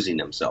without losing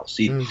themselves.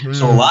 See,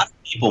 so a lot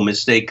of people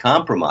mistake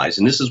compromise.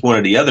 And this is one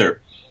of the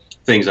other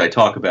things I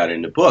talk about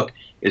in the book,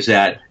 is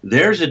that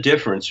there's a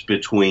difference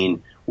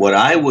between what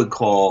I would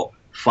call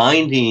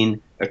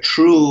finding a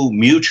true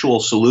mutual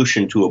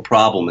solution to a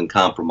problem and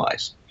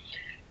compromise.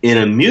 In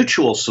a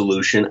mutual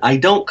solution, I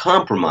don't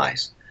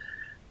compromise.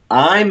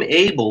 I'm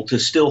able to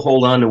still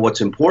hold on to what's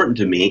important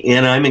to me,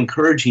 and I'm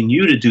encouraging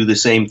you to do the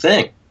same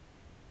thing.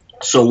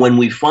 So when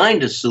we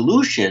find a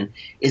solution,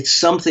 it's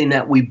something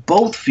that we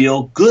both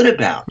feel good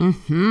about.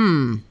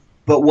 Mm-hmm.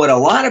 But what a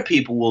lot of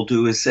people will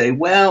do is say,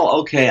 well,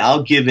 okay,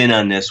 I'll give in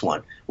on this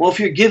one. Well, if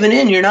you're giving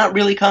in, you're not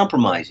really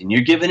compromising.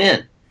 You're giving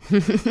in.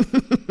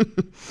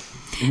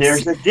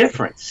 There's a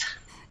difference.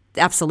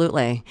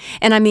 Absolutely.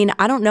 And I mean,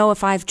 I don't know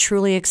if I've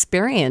truly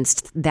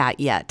experienced that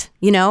yet.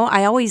 You know,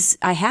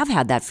 I have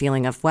had that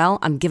feeling of, well,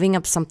 I'm giving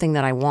up something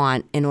that I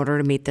want in order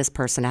to meet this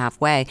person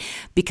halfway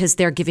because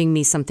they're giving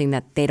me something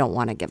that they don't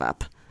want to give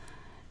up.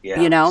 Yeah.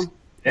 You know?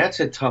 That's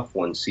a tough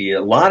one. See,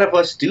 a lot of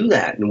us do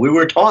that. And we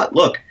were taught,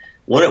 look,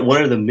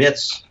 one of the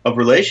myths of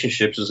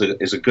relationships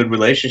is a good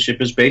relationship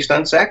is based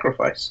on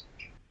sacrifice.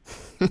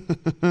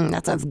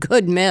 That's a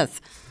good myth.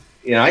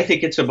 You know, I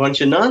think it's a bunch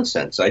of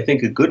nonsense. I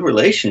think a good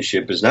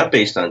relationship is not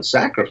based on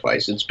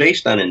sacrifice. It's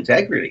based on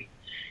integrity.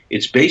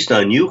 It's based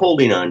on you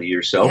holding on to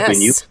yourself and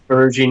you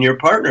encouraging your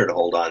partner to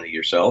hold on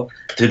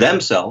to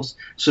themselves,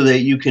 so that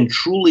you can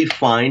truly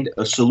find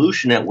a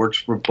solution that works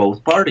for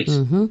both parties.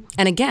 Mm-hmm.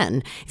 And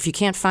again, if you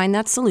can't find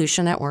that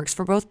solution that works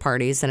for both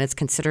parties, then it's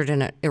considered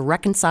an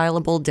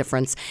irreconcilable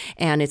difference,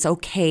 and it's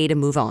okay to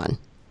move on.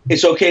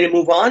 It's okay to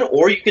move on,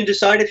 or you can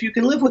decide if you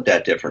can live with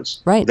that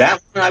difference. Right.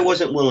 That one I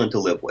wasn't willing to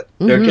live with.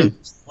 Mm-hmm. There can be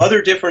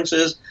other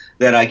differences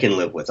that I can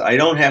live with. I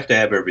don't have to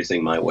have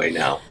everything my way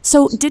now.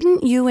 So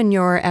didn't you and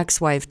your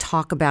ex-wife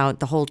talk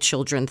about the whole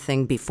children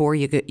thing before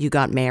you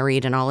got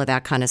married and all of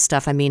that kind of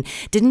stuff? I mean,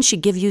 didn't she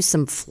give you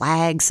some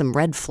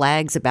red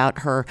flags about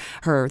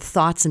her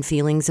thoughts and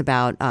feelings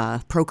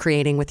about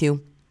procreating with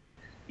you?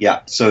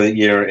 Yeah. So,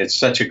 it's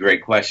such a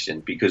great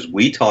question, because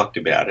we talked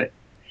about it,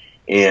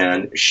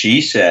 and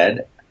she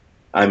said,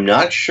 I'm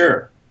not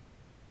sure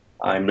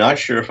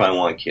if I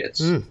want kids.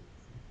 Mm.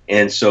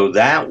 And so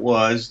that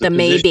was the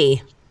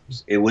maybe.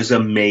 It was a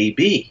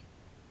maybe.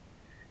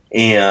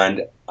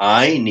 And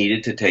I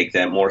needed to take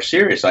that more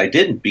serious. I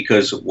didn't,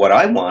 because what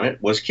I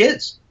wanted was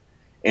kids.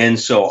 And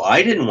so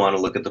I didn't want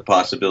to look at the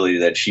possibility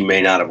that she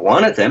may not have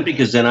wanted them,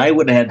 because then I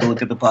would have had to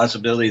look at the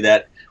possibility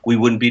that we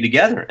wouldn't be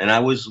together. And I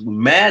was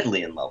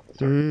madly in love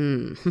with her.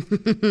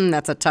 Mm.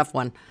 That's a tough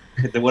one.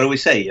 What do we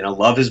say?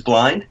 Love is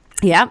blind.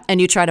 Yeah, and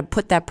you try to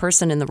put that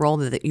person in the role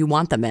that you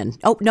want them in.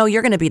 Oh, no,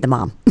 you're going to be the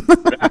mom.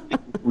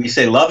 We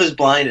say love is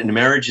blind and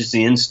marriage is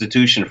the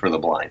institution for the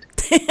blind.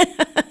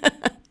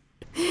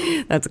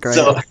 That's great.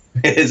 So,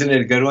 isn't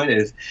it a good one?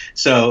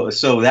 So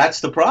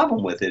that's the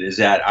problem with it, is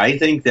that I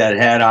think that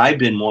had I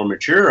been more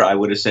mature, I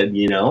would have said,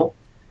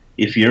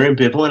 if you're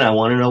ambivalent, I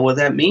want to know what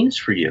that means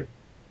for you.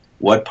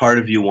 What part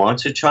of you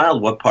wants a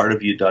child? What part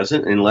of you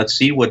doesn't? And let's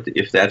see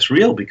if that's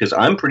real, because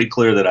I'm pretty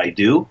clear that I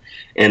do.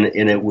 And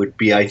it would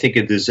be, I think,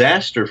 a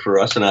disaster for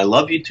us. And I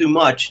love you too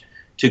much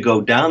to go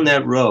down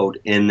that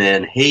road and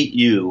then hate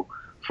you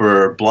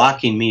for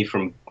blocking me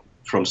from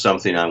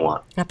something I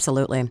want.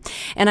 Absolutely.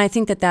 And I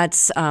think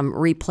that's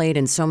replayed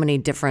in so many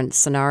different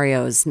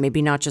scenarios,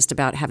 maybe not just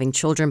about having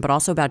children, but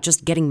also about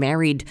just getting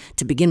married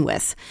to begin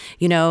with.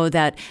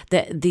 That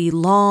the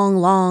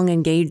long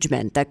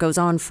engagement that goes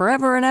on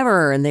forever and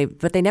ever,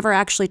 but they never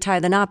actually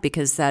tie the knot,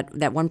 because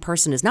that one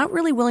person is not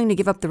really willing to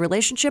give up the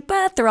relationship,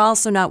 but they're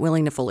also not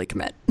willing to fully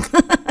commit.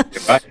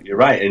 You're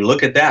right. And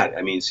look at that.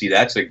 I mean, see,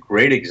 that's a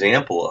great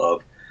example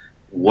of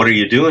what are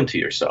you doing to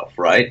yourself,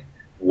 right?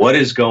 What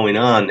is going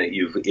on that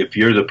if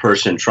you're the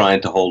person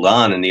trying to hold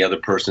on and the other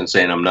person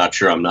saying, I'm not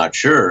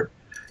sure,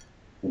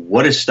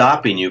 what is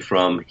stopping you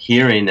from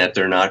hearing that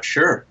they're not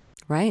sure?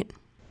 Right.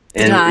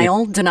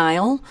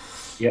 Denial.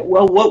 Yeah.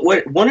 Well,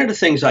 one of the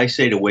things I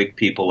say to wake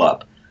people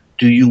up,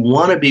 do you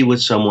want to be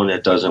with someone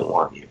that doesn't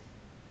want you?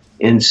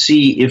 And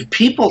see, if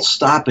people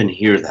stop and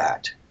hear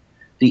that,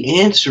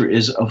 the answer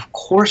is, of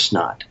course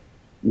not.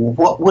 Well,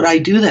 what would I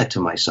do that to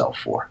myself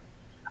for?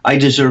 I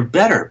deserve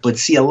better. But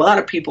see, a lot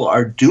of people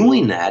are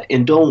doing that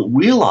and don't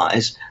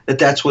realize that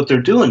that's what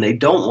they're doing. They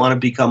don't want to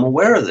become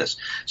aware of this.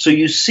 So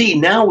you see,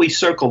 now we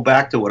circle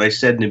back to what I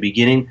said in the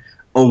beginning.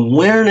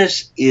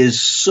 Awareness is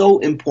so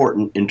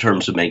important in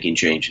terms of making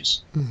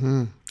changes.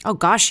 Mm-hmm. Oh,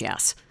 gosh,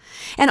 yes.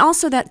 And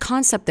also that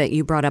concept that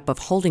you brought up of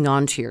holding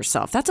on to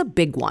yourself, that's a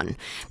big one,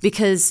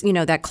 because,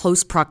 that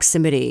close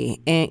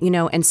proximity,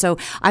 and so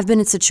I've been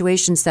in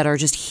situations that are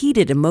just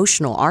heated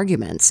emotional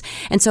arguments.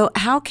 And so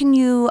how can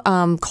you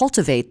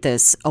cultivate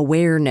this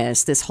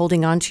awareness, this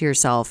holding on to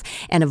yourself,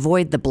 and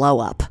avoid the blow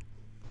up?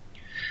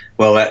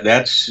 Well,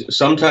 that's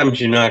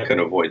sometimes you're not going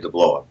to avoid the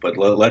blow up. But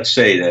let's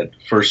say that,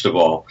 first of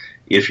all,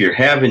 if you're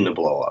having the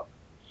blow up,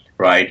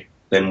 right,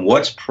 then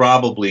what's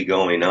probably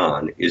going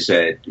on is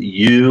that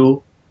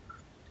you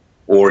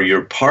or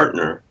your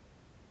partner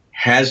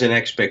has an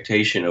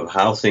expectation of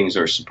how things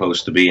are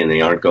supposed to be, and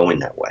they aren't going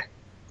that way.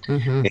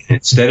 And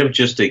instead of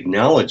just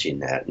acknowledging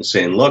that and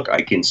saying, look,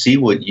 I can see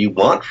what you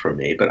want from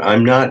me, but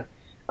I'm not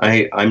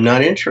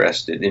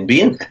interested in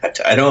being that.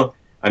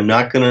 I'm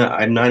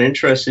not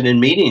interested in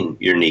meeting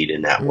your need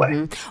in that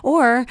way.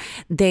 Or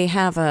they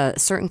have a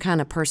certain kind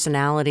of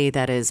personality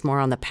that is more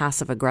on the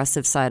passive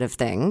aggressive side of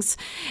things.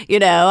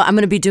 I'm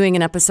going to be doing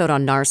an episode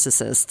on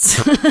narcissists.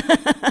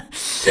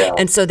 Yeah.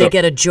 And so they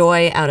get a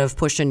joy out of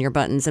pushing your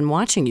buttons and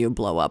watching you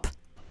blow up.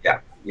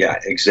 Yeah,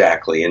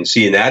 exactly. And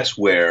see, that's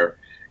where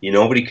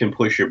nobody can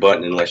push your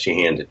button unless you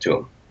hand it to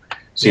them.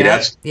 See,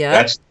 that's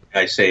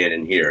I say it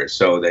in here,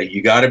 so that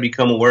you got to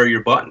become aware of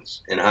your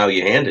buttons and how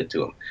you hand it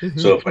to them.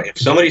 So if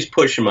somebody's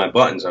pushing my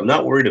buttons, I'm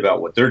not worried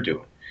about what they're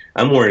doing.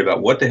 I'm worried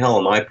about what the hell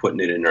am I putting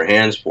it in their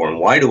hands for, and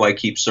why do I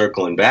keep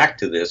circling back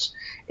to this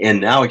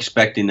and now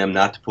expecting them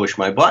not to push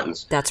my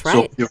buttons? That's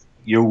right. So if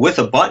you're with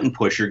a button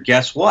pusher,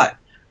 guess what?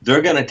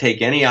 They're going to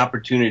take any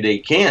opportunity they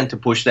can to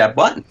push that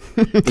button.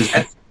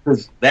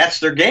 Because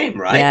that's their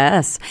game, right?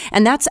 Yes.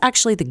 And that's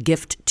actually the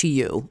gift to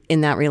you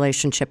in that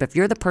relationship. If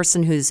you're the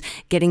person who's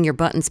getting your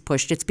buttons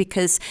pushed, it's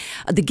because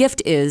the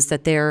gift is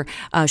that they're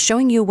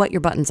showing you what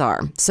your buttons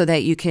are so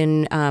that you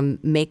can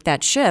make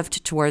that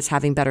shift towards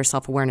having better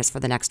self-awareness for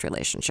the next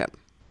relationship.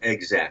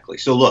 Exactly.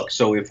 So look,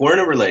 if we're in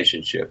a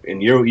relationship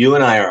and you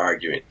and I are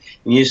arguing,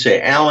 and you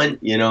say, Alan,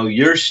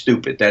 you're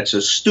stupid. That's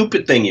a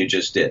stupid thing you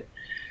just did.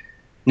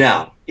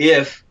 Now,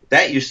 if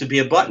that used to be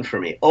a button for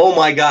me. Oh,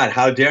 my God,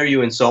 how dare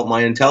you insult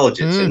my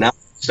intelligence? And now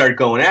I start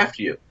going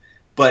after you.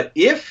 But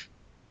if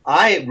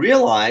I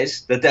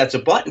realize that that's a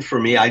button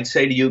for me, I'd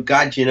say to you,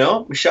 God,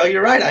 Michelle,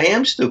 you're right. I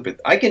am stupid.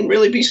 I can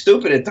really be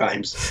stupid at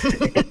times.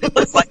 It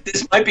looks like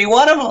this might be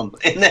one of them,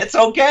 and that's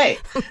okay.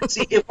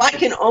 See, if I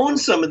can own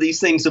some of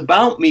these things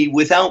about me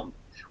without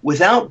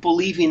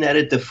believing that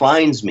it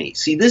defines me.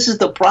 See, this is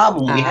the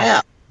problem we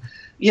have.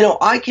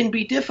 I can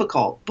be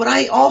difficult, but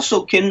I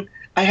also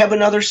I have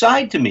another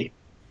side to me.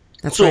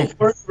 That's so right.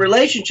 For a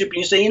relationship, and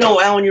you say,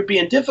 Alan, you're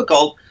being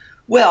difficult.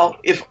 Well,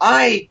 if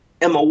I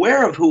am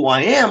aware of who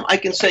I am, I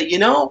can say,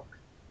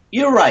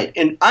 you're right.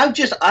 And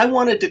I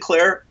want to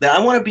declare that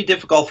I want to be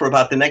difficult for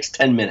about the next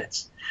 10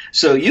 minutes.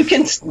 So you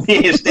can stand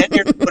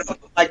here and put up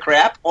with my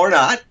crap or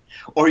not,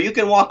 or you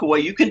can walk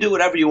away. You can do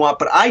whatever you want,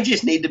 but I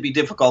just need to be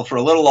difficult for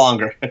a little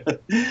longer.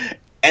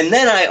 And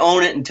then I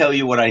own it and tell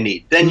you what I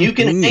need. Then you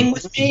can hang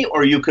with me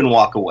or you can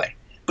walk away.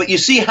 But you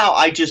see how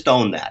I just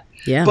own that.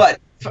 Yeah. But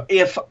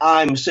if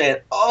I'm saying,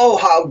 oh,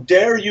 how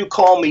dare you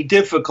call me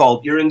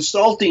difficult, you're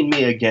insulting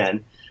me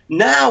again,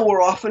 now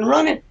we're off and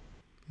running.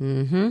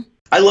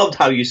 I loved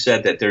how you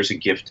said that there's a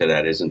gift to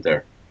that, isn't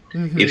there?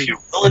 If you're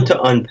willing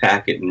to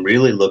unpack it and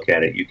really look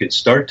at it, you can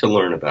start to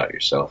learn about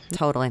yourself.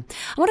 Totally.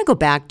 I want to go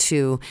back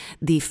to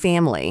the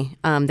family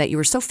that you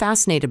were so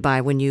fascinated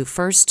by when you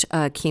first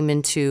came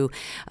into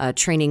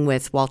training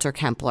with Walter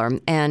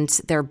Kempler and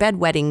their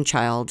bedwetting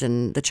child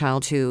and the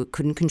child who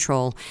couldn't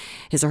control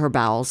his or her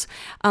bowels.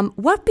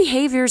 What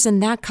behaviors in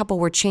that couple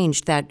were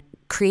changed that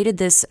created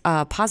this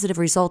positive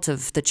result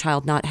of the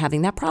child not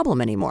having that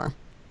problem anymore?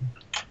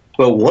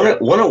 Well,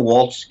 one of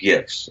Walt's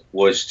gifts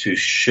was to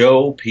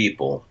show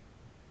people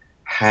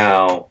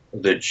how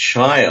the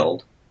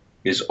child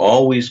is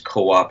always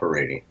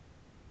cooperating.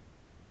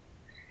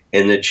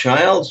 And the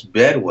child's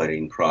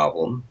bedwetting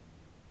problem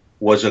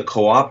was a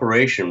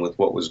cooperation with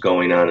what was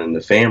going on in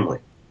the family.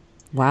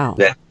 Wow.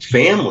 That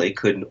family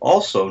could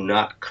also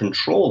not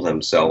control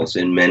themselves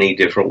in many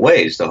different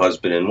ways, the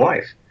husband and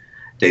wife.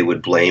 They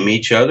would blame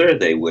each other.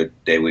 They would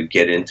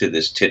get into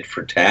this tit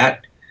for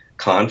tat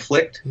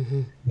conflict,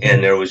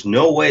 and there was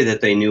no way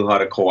that they knew how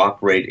to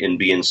cooperate and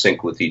be in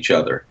sync with each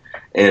other.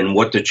 And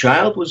what the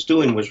child was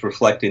doing was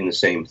reflecting the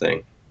same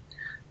thing.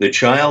 The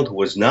child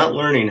was not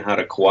learning how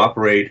to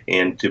cooperate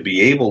and to be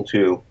able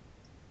to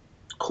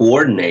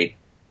coordinate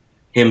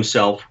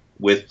himself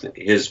with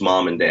his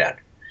mom and dad,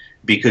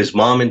 because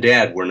mom and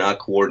dad were not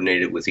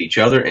coordinated with each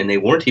other, and they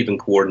weren't even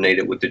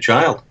coordinated with the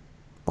child.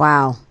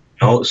 Wow.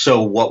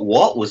 So what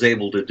Walt was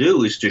able to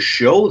do is to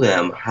show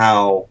them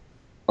how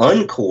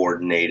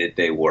uncoordinated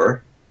they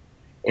were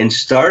and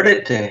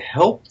started to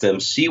help them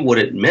see what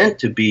it meant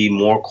to be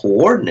more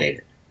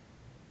coordinated.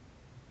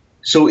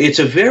 So it's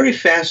a very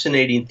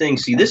fascinating thing.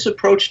 See, this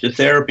approach to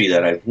therapy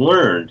that I've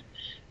learned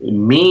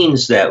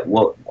means that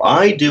what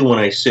I do when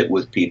I sit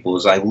with people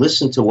is I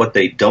listen to what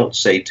they don't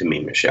say to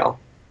me, Michelle,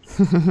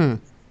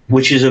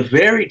 which is a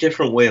very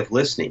different way of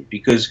listening,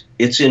 because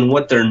it's in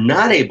what they're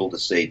not able to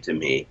say to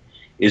me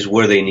is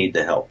where they need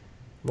the help.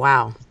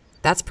 Wow.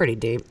 That's pretty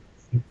deep.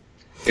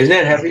 Isn't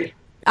that heavy?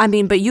 I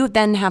mean, but you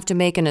then have to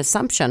make an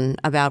assumption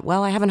about,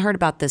 well, I haven't heard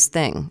about this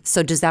thing.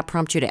 So does that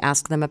prompt you to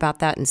ask them about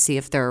that and see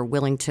if they're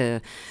willing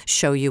to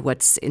show you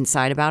what's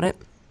inside about it?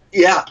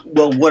 Yeah.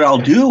 Well, what I'll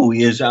do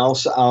is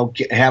I'll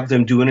have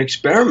them do an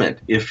experiment.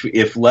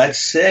 If let's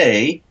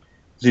say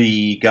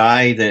the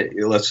guy that,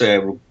 let's say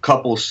a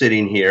couple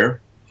sitting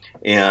here,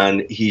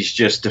 and he's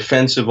just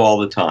defensive all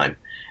the time,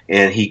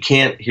 and he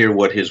can't hear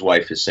what his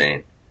wife is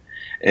saying.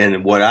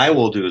 And what I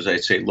will do is I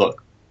say,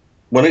 look,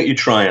 why don't you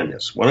try on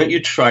this? Why don't you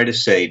try to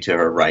say to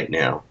her right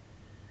now,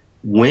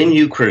 when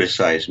you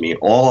criticize me,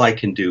 all I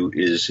can do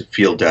is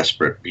feel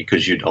desperate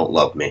because you don't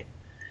love me.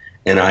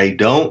 And I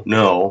don't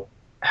know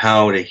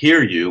how to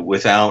hear you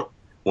without,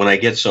 when I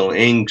get so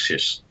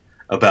anxious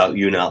about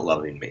you not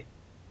loving me.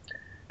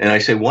 And I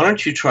say, why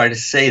don't you try to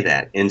say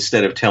that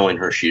instead of telling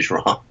her she's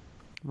wrong?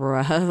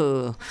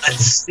 Bro.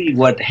 Let's see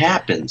what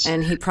happens.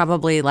 And he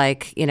probably,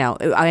 like,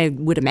 I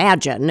would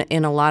imagine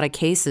in a lot of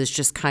cases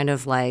just kind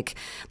of like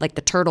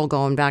the turtle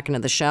going back into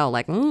the shell,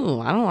 like, I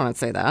don't want to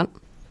say that.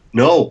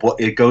 No, but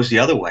it goes the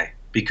other way,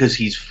 because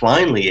he's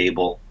finally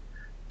able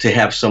to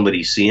have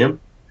somebody see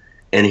him,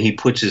 and he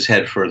puts his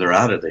head further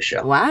out of the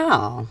shell.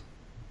 Wow.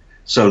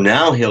 So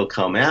now he'll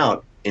come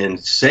out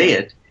and say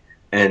it,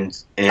 and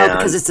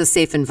because it's a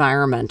safe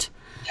environment.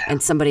 Yeah.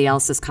 And somebody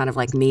else is kind of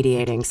like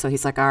mediating. So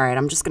he's like, all right,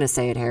 I'm just going to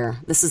say it here.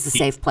 This is the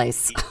safe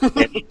place.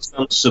 And needs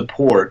some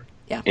support.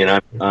 Yeah.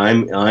 And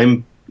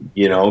I'm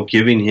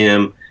giving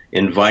him,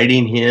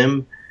 inviting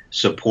him,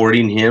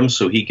 supporting him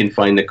so he can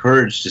find the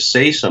courage to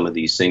say some of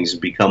these things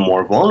and become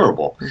more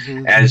vulnerable.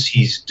 Mm-hmm. As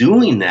he's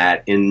doing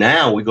that, and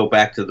now we go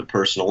back to the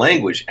personal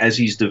language, as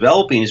he's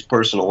developing his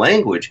personal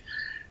language,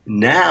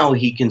 now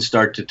he can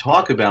start to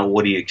talk about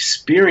what he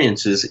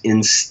experiences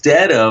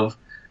instead of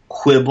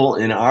quibble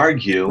and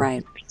argue.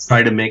 Right.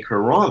 Try to make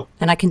her wrong.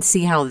 And I can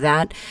see how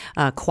that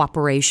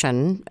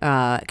cooperation,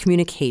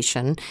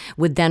 communication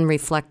would then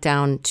reflect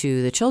down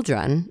to the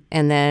children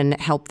and then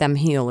help them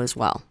heal as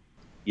well.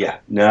 Yeah.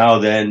 Now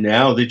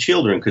the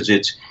children, because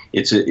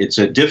it's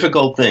a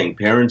difficult thing.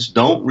 Parents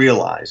don't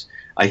realize.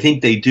 I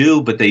think they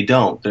do, but they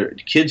don't. Their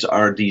kids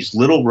are these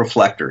little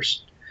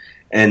reflectors,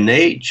 and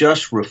they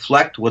just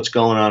reflect what's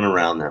going on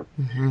around them.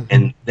 Mm-hmm.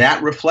 And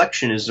that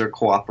reflection is their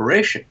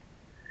cooperation.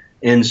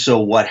 And so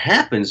what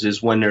happens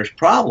is when there's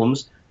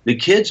problems, the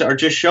kids are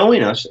just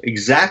showing us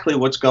exactly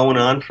what's going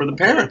on for the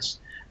parents.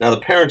 Now, the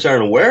parents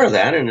aren't aware of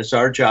that, and it's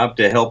our job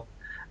to help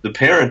the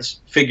parents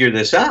figure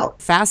this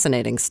out.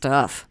 Fascinating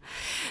stuff.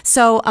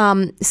 So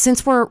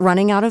since we're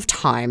running out of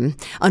time,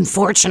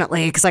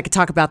 unfortunately, because I could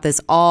talk about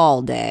this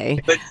all day.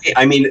 But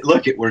I mean,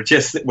 look, we're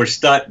just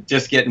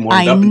getting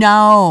warmed up. I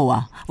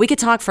know. We could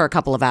talk for a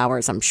couple of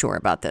hours, I'm sure,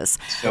 about this.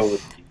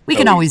 We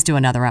can always do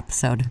another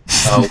episode.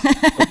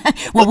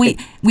 Well, we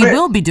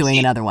will be doing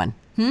another one.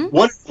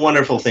 One of the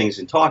wonderful things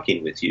in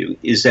talking with you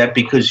is that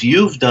because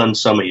you've done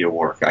some of your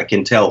work, I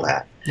can tell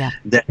that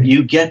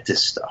you get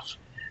this stuff,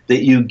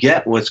 that you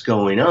get what's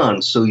going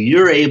on, so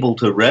you're able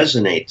to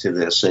resonate to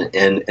this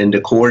and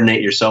to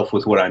coordinate yourself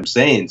with what I'm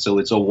saying. So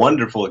it's a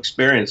wonderful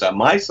experience on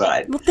my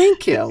side. Well,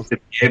 thank you. To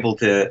be able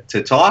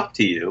to talk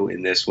to you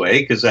in this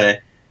way, because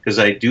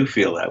I do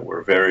feel that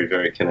we're very,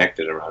 very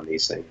connected around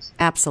these things.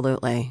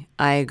 Absolutely.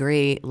 I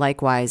agree.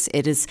 Likewise,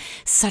 it is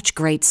such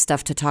great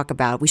stuff to talk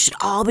about. We should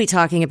all be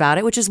talking about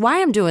it, which is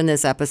why I'm doing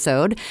this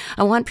episode.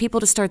 I want people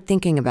to start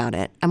thinking about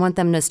it. I want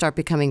them to start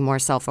becoming more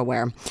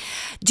self-aware.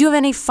 Do you have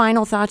any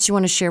final thoughts you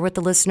want to share with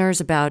the listeners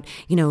about,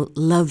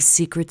 love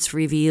secrets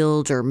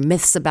revealed or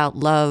myths about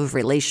love,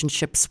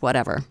 relationships,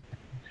 whatever?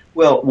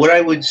 Well, what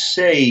I would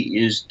say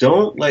is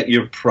don't let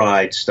your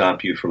pride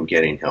stop you from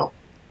getting help.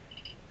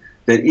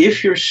 That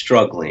if you're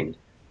struggling,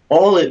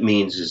 all it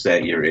means is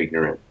that you're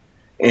ignorant.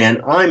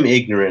 And I'm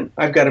ignorant.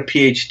 I've got a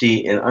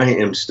PhD, and I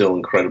am still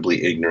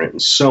incredibly ignorant in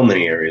so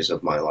many areas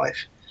of my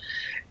life.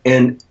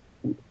 And,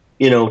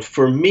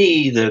 for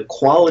me, the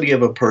quality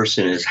of a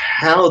person is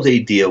how they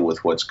deal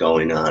with what's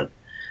going on.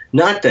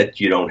 Not that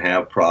you don't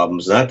have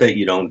problems, not that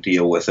you don't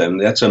deal with them.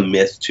 That's a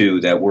myth, too,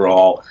 that we're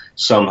all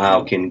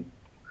somehow can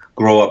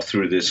grow up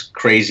through this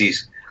crazy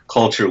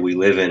culture we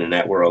live in and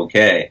that we're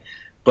okay.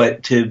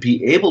 But to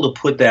be able to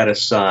put that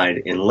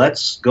aside and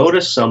let's go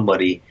to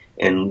somebody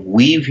and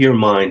weave your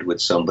mind with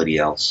somebody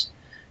else.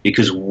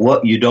 Because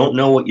what you don't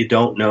know,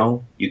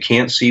 you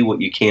can't see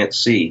what you can't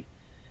see,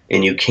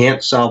 and you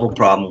can't solve a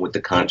problem with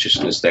the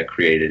consciousness that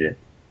created it.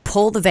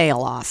 Pull the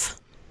veil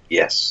off.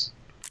 Yes.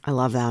 I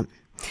love that.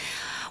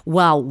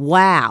 Well,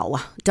 wow.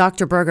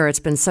 Dr. Berger, it's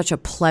been such a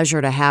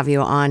pleasure to have you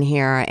on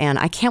here, and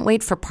I can't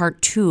wait for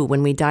part 2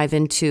 when we dive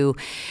into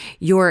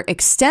your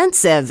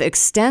extensive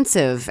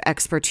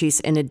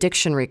expertise in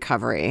addiction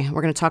recovery.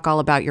 We're going to talk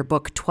all about your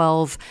book,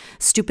 12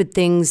 Stupid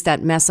Things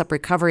That Mess Up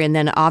Recovery, and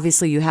then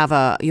obviously you have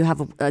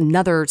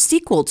another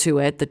sequel to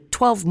it, the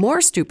 12 More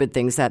Stupid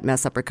Things That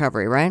Mess Up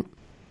Recovery, right?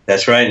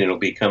 That's right. It'll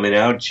be coming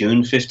out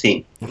June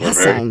 15th.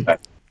 Awesome.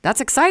 That's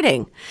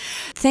exciting.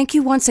 Thank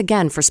you once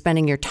again for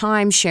spending your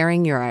time,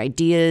 sharing your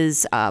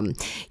ideas,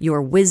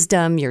 your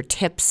wisdom, your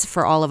tips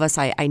for all of us.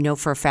 I know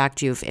for a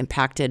fact you've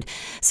impacted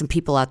some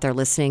people out there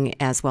listening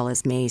as well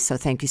as me. So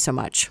thank you so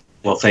much.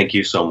 Well, thank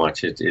you so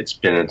much. It's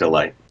been a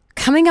delight.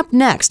 Coming up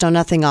next on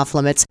Nothing Off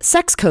Limits,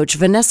 sex coach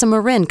Vanessa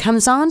Marin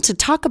comes on to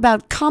talk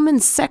about common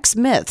sex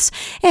myths,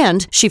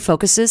 and she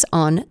focuses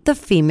on the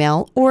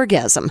female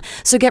orgasm.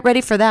 So get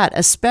ready for that,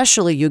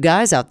 especially you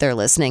guys out there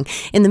listening.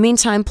 In the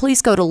meantime,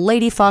 please go to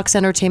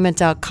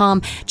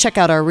ladyfoxentertainment.com, check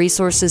out our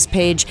resources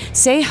page,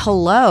 say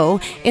hello,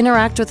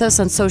 interact with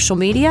us on social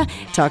media.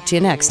 Talk to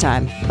you next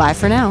time. Bye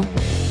for now.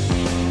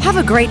 Have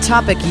a great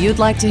topic you'd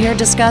like to hear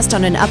discussed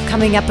on an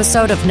upcoming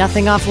episode of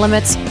Nothing Off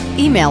Limits?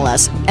 Email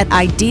us at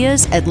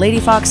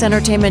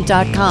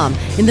ideas@ladyfoxentertainment.com.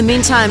 In the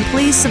meantime,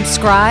 please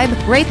subscribe,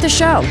 rate the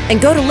show,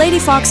 and go to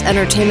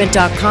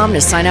ladyfoxentertainment.com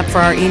to sign up for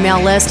our email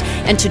list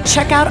and to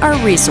check out our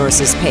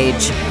resources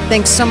page.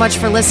 Thanks so much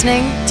for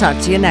listening. Talk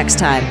to you next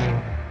time.